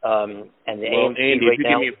 And the AMC Andy, right if you now,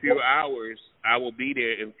 give me a few hours, I will be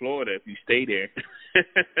there in Florida if you stay there.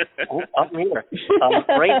 I'm here.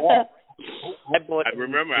 Right now, I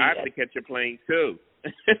remember I have to catch a plane too.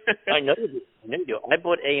 I know you do. I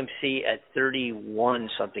bought AMC at 31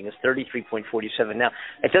 something. It's 33.47 now.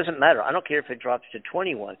 It doesn't matter. I don't care if it drops to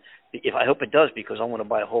 21. I hope it does, because I want to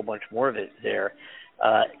buy a whole bunch more of it there.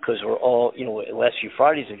 Because we're all, you know, the last few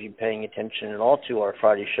Fridays, if you're paying attention at all to our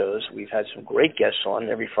Friday shows, we've had some great guests on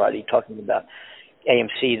every Friday talking about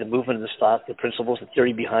AMC, the movement of the stock, the principles, the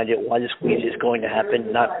theory behind it, why the squeeze is going to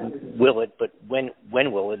happen, not will it, but when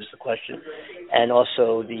will it is the question, and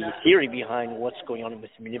also the theory behind what's going on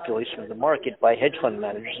with the manipulation of the market by hedge fund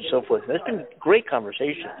managers and so forth. And it's been a great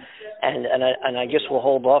conversation, and I guess we'll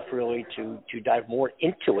hold off really to dive more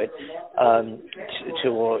into it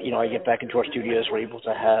till you know, I get back into our studios. We're able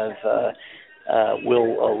to have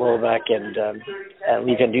Will Lowback and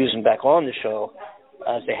Lee Van Dusen back on the show,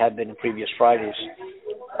 as they have been in previous Fridays.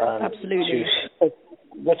 Absolutely.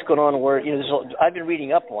 What's going on? Where, you know, I've been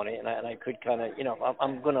reading up on it, and I could kind of, you know,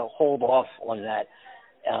 I'm going to hold off on that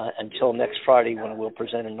until next Friday, when we'll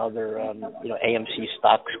present another, you know, AMC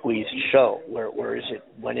stock squeeze show. Where is it?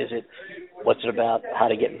 When is it? What's it about? How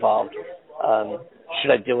to get involved?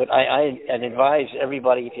 Should I do it? I advise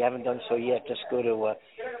everybody, if you haven't done so yet, just go to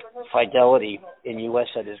Fidelity in U.S.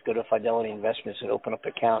 That is, go to Fidelity Investments and open up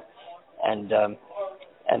an account. And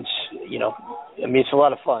you know, I mean, it's a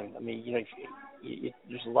lot of fun. I mean, you know,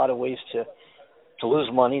 there's a lot of ways to lose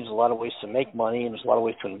money. There's a lot of ways to make money, and there's a lot of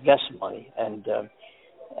ways to invest money. And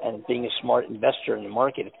being a smart investor in the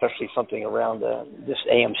market, especially something around this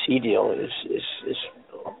AMC deal, is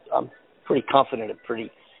I'm pretty confident, a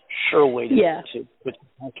pretty sure way to put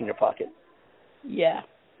money in your pocket. Yeah.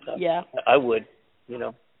 Yeah. I would, you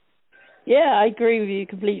know. Yeah, I agree with you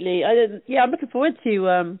completely. I'm looking forward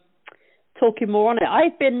to talking more on it.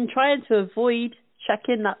 I've been trying to avoid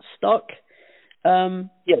checking that stock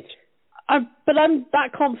Yes. But I'm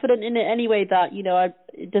that confident in it anyway that,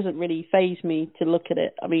 it doesn't really faze me to look at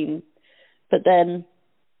it. I mean, but then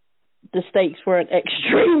the stakes weren't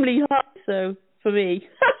extremely high, so for me.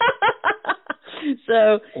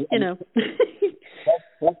 So, I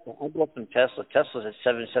bought some Tesla. Tesla's at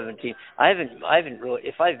 717. I haven't really.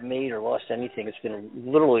 If I've made or lost anything, it's been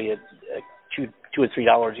literally $2 or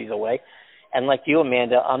 $3 either way. And like you,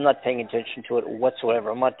 Amanda, I'm not paying attention to it whatsoever.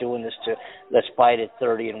 I'm not doing this to let's buy it at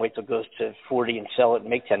 30 and wait till it goes to 40 and sell it and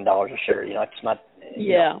make $10 a share. It's not.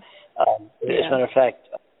 Yeah. As a matter of fact,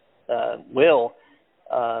 Will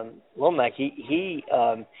Lomack, he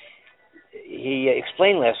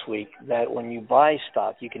explained last week that when you buy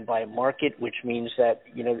stock, you can buy a market, which means that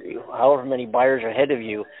however many buyers are ahead of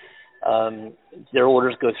you, their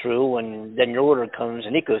orders go through, and then your order comes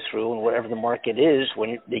and it goes through, and whatever the market is,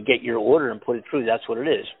 when they get your order and put it through, that's what it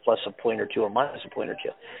is, plus a point or two or minus a point or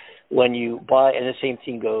two. When you buy, and the same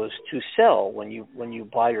thing goes to sell. When you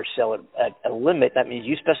buy or sell it at a limit, that means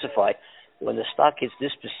you specify when the stock hits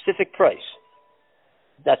this specific price,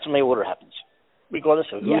 that's when my order happens,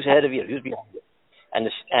 regardless of who's ahead of you, who's behind you. And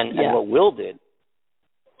what Will did,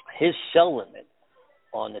 his sell limit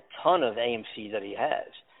on the ton of AMC that he has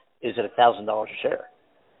is at $1,000 a share.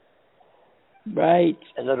 Right.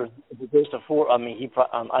 And if it goes to $4, I mean,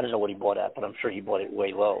 I don't know what he bought at, but I'm sure he bought it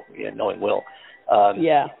way low, knowing Will.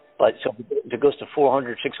 But so if it goes to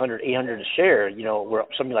 400, 600, 800 a share, where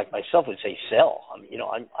somebody like myself would say sell. I mean,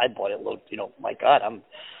 I bought it low. My God, I'm,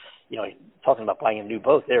 talking about buying a new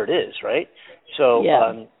boat. There it is, right? So,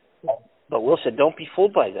 but Will said, don't be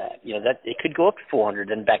fooled by that. That it could go up to 400,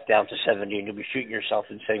 then back down to 70, and you'll be shooting yourself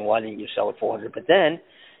and saying, why didn't you sell at 400? But then,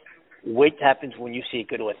 wait happens when you see it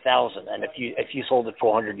go to 1,000, and if you sold at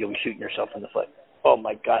 400, you'll be shooting yourself in the foot. Oh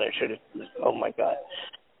my God, I should have. Oh my God.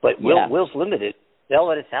 But Will's limited.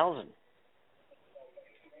 Sell at 1,000.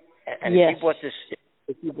 And if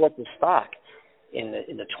you bought this stock in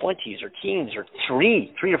the 20s or teens or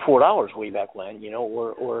 $3 or $4 way back when,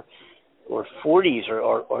 or 40s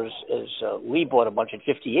or as Lee bought a bunch at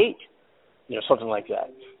 58, something like that,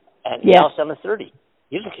 and now it's down to 30.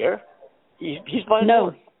 He doesn't care. He's buying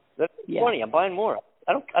more. That's 20. I'm buying more.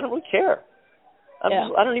 I don't really care. I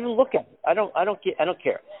don't even look at it. I don't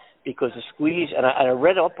care. Because the squeeze, and I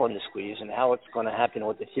read up on the squeeze and how it's going to happen,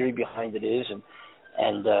 what the theory behind it is,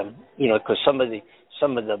 and because some of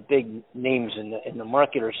the big names in the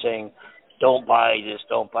market are saying, don't buy this,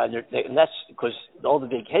 don't buy that, and that's because all the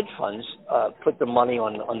big hedge funds put the money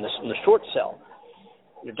on the short sell.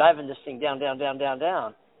 You're diving this thing down, and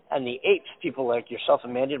the apes, people like yourself,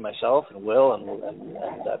 Amanda, and myself, and Will, and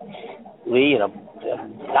Lee, and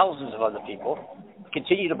thousands of other people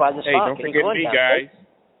continue to buy the stock. Don't forget me, guys.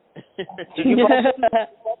 Did you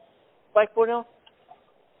buy Cornell?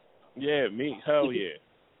 Yeah, me. Hell yeah.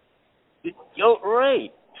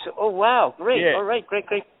 Right. So, wow, great. Yeah. All right, great.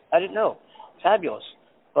 I didn't know. Fabulous.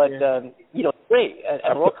 But great.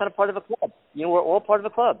 And we're all kind of part of a club. We're all part of a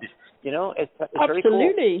club. It's very cool.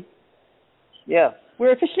 Absolutely. Yeah.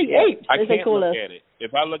 We're officially apes, as they call us. I can't look at it.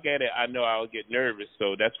 If I look at it, I know I'll get nervous.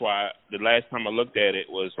 So that's why the last time I looked at it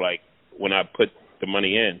was like when I put the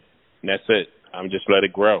money in, and that's it. I'm just let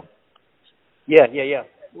it grow. Yeah.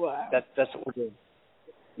 Wow. That's what we're doing.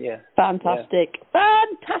 Yeah. Fantastic.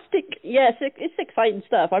 Yes, it's exciting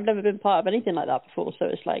stuff. I've never been part of anything like that before, so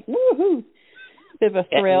it's like, woohoo. Bit of a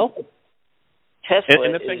thrill. Tesla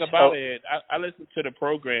and the thing about it, I listened to the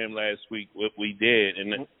program last week, what we did,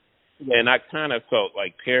 and I kind of felt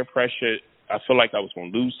like peer pressure. I felt like I was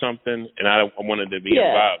going to lose something, and I wanted to be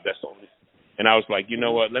involved. That's the only. And I was like, you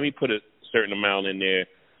know what? Let me put a certain amount in there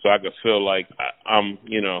so I could feel like I'm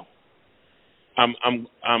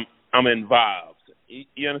involved.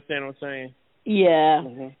 You understand what I'm saying? Yeah.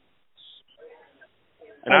 Mm-hmm.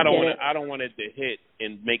 And I don't want it to hit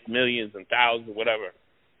and make millions and thousands or whatever,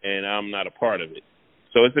 and I'm not a part of it.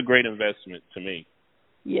 So it's a great investment to me.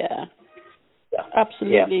 Yeah.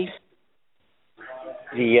 Absolutely.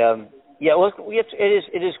 Yeah.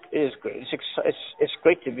 It is great. It's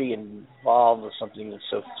great to be involved with something that's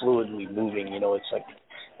so fluidly moving. It's like,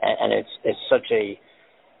 and it's such a,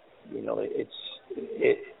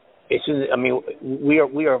 I mean, we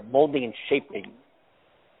are molding and shaping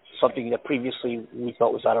something that previously we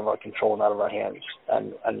thought was out of our control and out of our hands,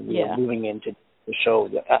 and we are moving into the show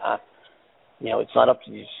that it's not up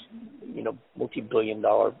to these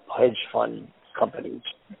multi-billion-dollar hedge fund companies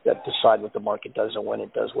that decide what the market does and when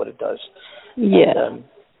it does what it does. Yeah.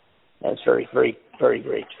 And it's very, very, very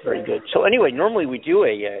great, very good. So anyway, normally we do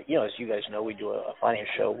as you guys know, we do a finance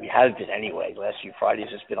show. We have been anyway. The last few Fridays,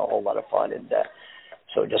 it's been a whole lot of fun, and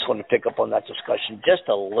So just want to pick up on that discussion just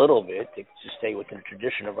a little bit to stay within the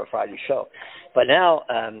tradition of our Friday show. But now,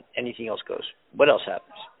 anything else goes. What else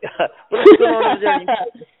happens? What else is going on over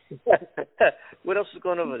there? What else is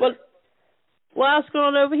going on over there? What else is going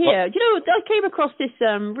on over here? You know, I came across this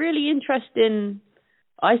really interesting,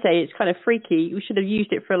 I say it's kind of freaky. We should have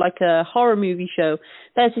used it for like a horror movie show.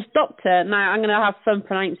 There's this doctor, now I'm going to have fun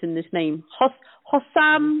pronouncing this name,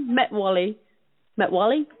 Hossam Metwali,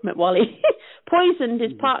 poisoned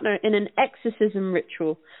his partner in an exorcism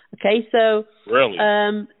ritual. Okay, so really,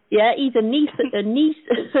 yeah, he's a niece. I can't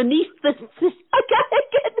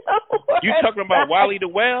get no word. You talking about Wally the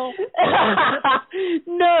Well?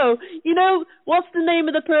 No, you know what's the name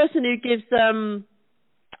of the person who gives the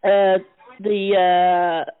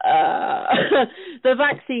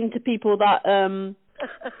vaccine to people that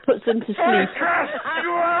puts them to sleep? I cast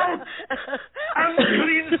you out,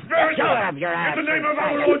 unclean spirit, in the name of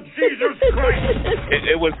our Lord Jesus Christ.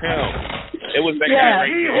 It was him. It was that guy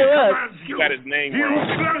right there. You got his name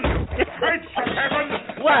wrong. Gates of heaven,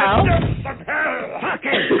 wow. depths of hell. Fuck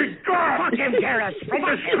him, Garrus, from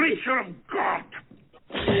the creature of God.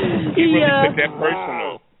 He really took that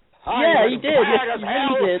personal. Yeah, he did. He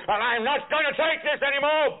did. And I'm not going to take this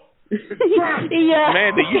anymore.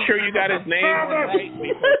 Amanda, you sure you got his name right?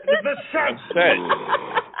 The Son,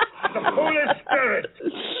 the Holy Spirit,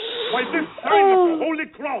 by this sign of the Holy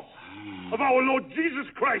Cross of our Lord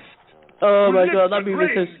Jesus Christ. Oh my God, that movie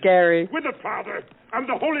was so scary. With the Father and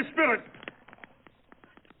the Holy Spirit.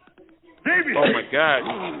 David. Oh my God,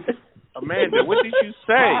 Amanda, what did you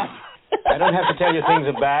say? I don't have to tell you things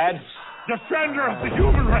are bad. Defender of the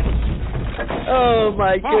human race. Oh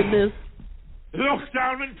my goodness. Look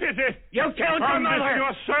down in pity. You killed your mother.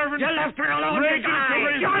 Your servant. You left her alone to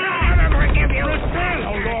die. Shut up! I'll never forgive you.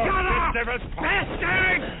 Oh, Lord. Shut up!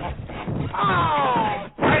 Bastard! Oh!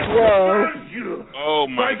 Oh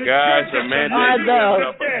my gosh, Amanda, you opened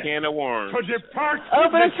up a can of worms. To depart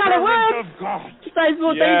open a can of worms. Of God. Besides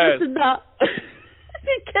more dangerous than that.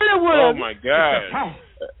 Can of worms. Oh my God.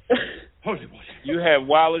 Holy water. You have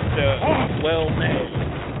Wallace well man.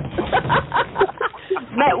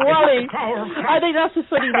 Matt Wally. I think that's a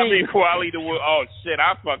funny name. I mean, Wally the oh shit,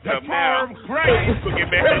 I fucked up now. The power of Christ. Look at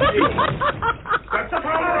that. The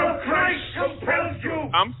power of Christ compels you.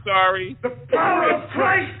 I'm sorry. The power of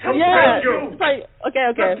Christ compels you. Like,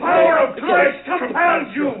 okay. The power of Christ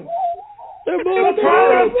compels you. The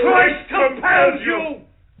power of Christ compels you.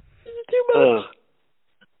 Too much.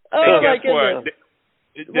 Oh my goodness.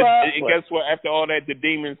 Guess what? After all that, the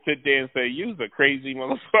demons sit there and say, "You's a crazy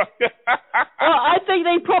motherfucker." Well, I think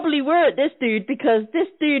they probably were at this dude because this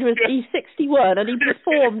dude he's 61 and he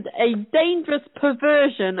performed a dangerous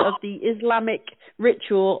perversion of the Islamic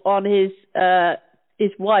ritual on his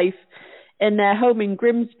wife in their home in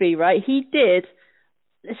Grimsby. Right? He did.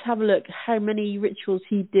 Let's have a look. How many rituals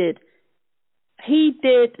he did? He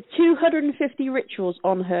did 250 rituals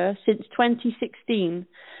on her since 2016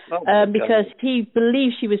 because he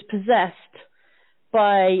believes she was possessed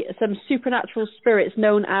by some supernatural spirits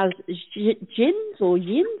known as jinns or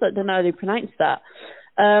yins. I don't know how they pronounce that.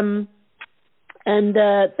 And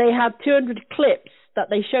they had 200 clips that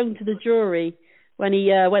they shown to the jury when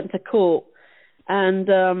he went to court. And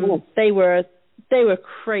they were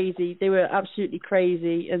crazy. They were absolutely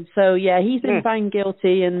crazy. And so, yeah, he's been found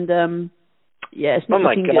guilty and... yeah, it's not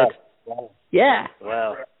looking good. Wow. Yeah.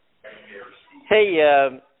 Wow. Hey,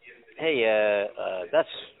 that's,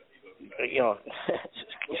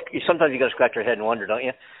 sometimes you got to scratch your head and wonder, don't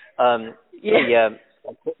you? Yeah.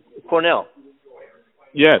 Hey, Cornell.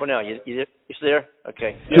 Yes. Cornell, you still there?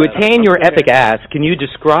 Okay. To attain your epic ass, can you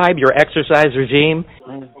describe your exercise regime?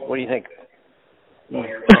 What do you think?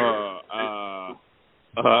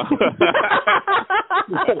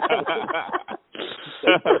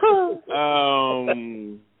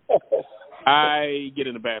 I get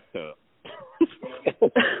in the bathtub.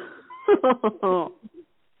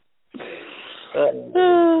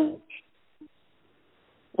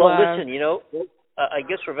 Well, listen, I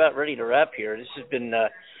guess we're about ready to wrap here. This has been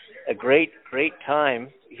a great time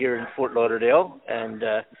here in Fort Lauderdale. And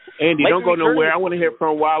Andy, don't go nowhere. I want to hear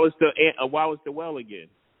from Wallace the Well again.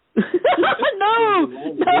 No,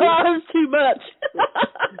 that was too much.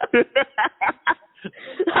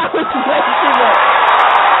 That was way too much.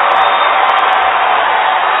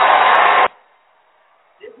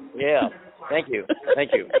 Yeah, thank you.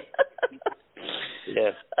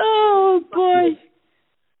 Yeah. Oh boy.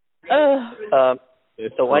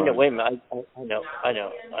 So wait a minute. I know.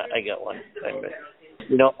 I got one. Wait a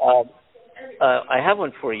minute. I have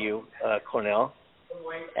one for you, Cornell,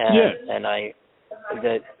 and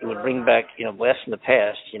that it would bring back, blast from the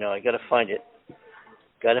past. I got to find it.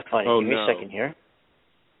 Gotta find it. Oh, Give me no. a second here.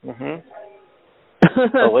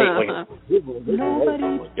 Oh, wait.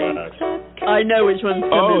 I know which one's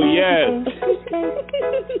coming. Oh, yes.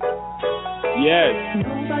 Yes.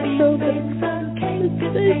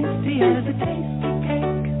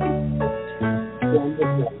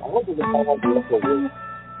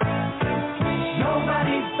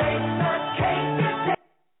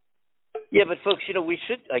 Yeah, but folks, we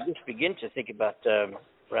should, I guess, begin to think about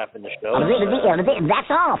wrapping the show. That's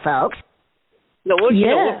all, folks. No, we're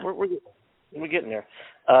getting there.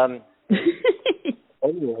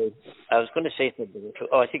 Anyway, I was going to say something.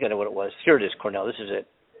 Oh, I think I know what it was. Here it is, Cornell. This is it.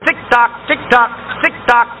 Tick-tock, tick-tock,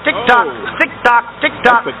 tick-tock, tick-tock, tick-tock,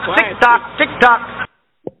 tick-tock, tick-tock, tick-tock.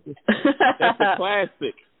 That's a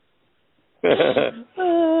classic.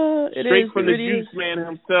 Straight from the juice man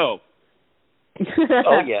himself.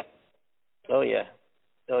 Oh yeah.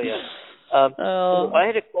 I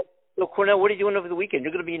had a question. So, Cornell, what are you doing over the weekend?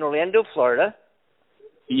 You're going to be in Orlando, Florida.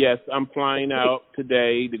 Yes, I'm flying out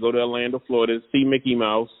today to go to Orlando, Florida to see Mickey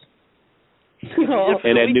Mouse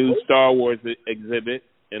and that new Star Wars exhibit,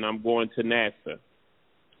 and I'm going to NASA.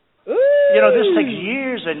 This takes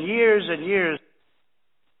years and years and years.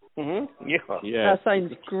 Yeah. That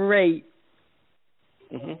sounds great.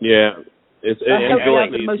 Yeah. It's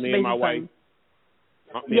me and my wife.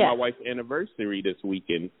 My wife's anniversary this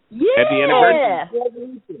weekend. Yeah. Happy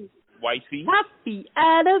anniversary, wifey. Happy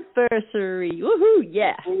anniversary. Woohoo,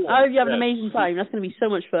 yeah. I hope you have an amazing time. That's going to be so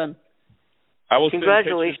much fun. I will send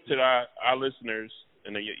Congratulations pictures to our listeners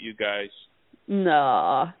and you guys.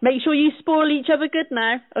 Nah. Make sure you spoil each other good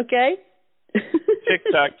now, okay?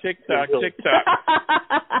 TikTok, TikTok, TikTok.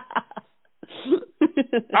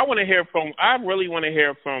 I really want to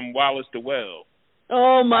hear from Wallace the Well.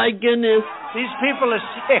 Oh my goodness. These people are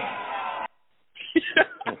sick.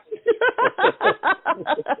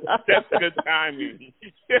 That's good timing.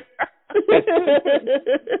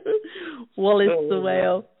 Wallace the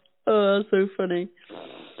Whale. Oh, that's so funny.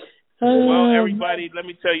 Well, everybody, let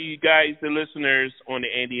me tell you guys, the listeners on the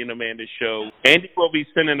Andy and Amanda show, Andy will be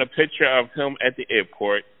sending a picture of him at the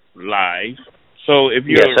airport live. So if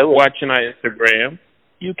you're watching our Instagram,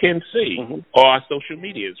 you can see all our social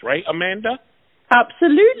medias, right, Amanda?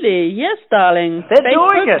 Absolutely. Yes, darling. They're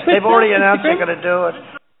doing it. They've already announced they're going to do it.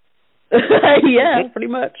 Yeah, pretty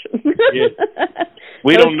much. Yeah.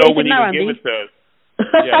 We don't know when he will give it to us.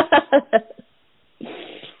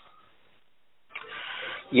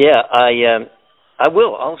 Yeah, I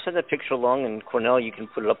will. I'll send that picture along, and Cornell, you can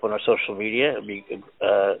put it up on our social media. It'll be,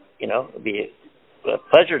 it'll be a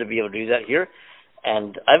pleasure to be able to do that here.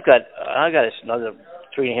 And I got another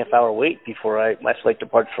 3.5 hour wait before my flight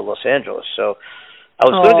departs for Los Angeles. So I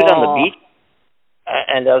was going to go down the beach,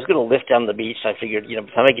 and I was going to lift down the beach. I figured, by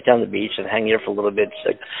the time I get down the beach and hang there for a little bit, it's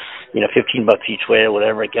like, $15 each way or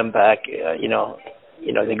whatever. I come back, they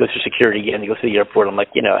go through security again, they go through the airport. I'm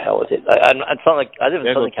like, hell with it. I live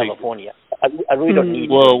in Southern California. I really don't need.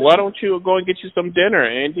 Well, why don't you go and get you some dinner,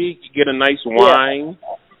 Andy? Get a nice wine.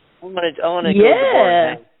 I want to go to the bar and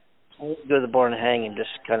hang. I want to go to the bar and hang and just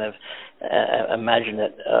kind of imagine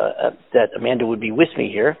that Amanda would be with me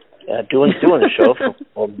here doing the show. For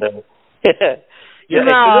you don't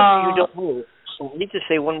know. So I need to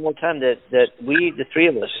say one more time that we, the three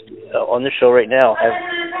of us on the show right now, have.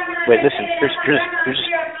 Wait, listen. Here's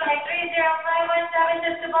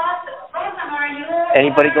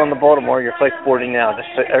anybody going to Baltimore? Your flight's boarding now. Just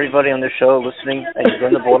everybody on the show listening, and you're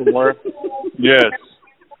going to Baltimore. Yes.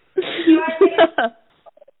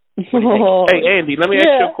 Hey, Andy, let me ask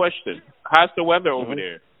you a question. How's the weather over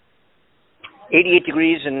there? 88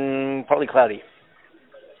 degrees and partly cloudy.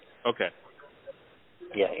 Okay.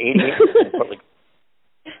 Yeah, 88 and partly.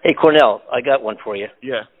 Hey, Cornell, I got one for you.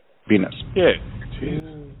 Yeah. Venus. Yeah.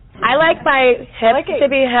 I like my hips to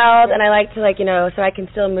be held, and I like to, so I can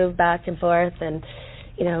still move back and forth and,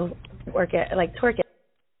 work it, twerk it.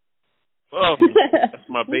 Oh, that's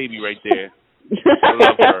my baby right there. I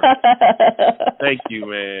love her. Thank you,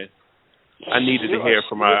 man. I needed to hear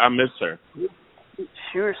from her. I miss her.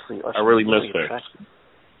 Seriously. I really miss her.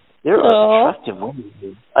 There are attractive women,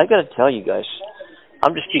 dude. I got to tell you guys.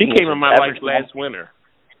 I'm just She came in my life last winter.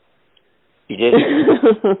 You did?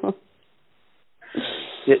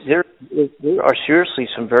 There are seriously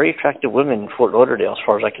some very attractive women in Fort Lauderdale, as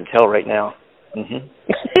far as I can tell right now. Mm-hmm.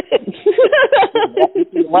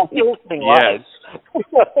 Yes.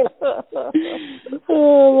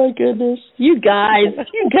 Oh my goodness. You guys.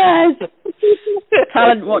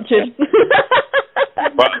 Talent watching.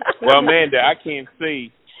 Well, Amanda, I can't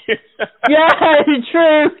see. Yeah,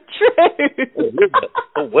 true.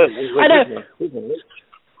 Oh, wait, I know.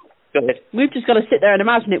 Go ahead. We've just got to sit there and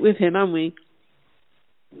imagine it with him, haven't we?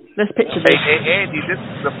 Let's picture this. Hey, Andy, this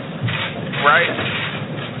is the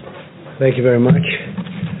right. Thank you very much.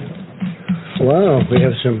 Wow, we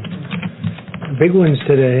have some big ones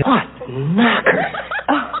today. What knocker?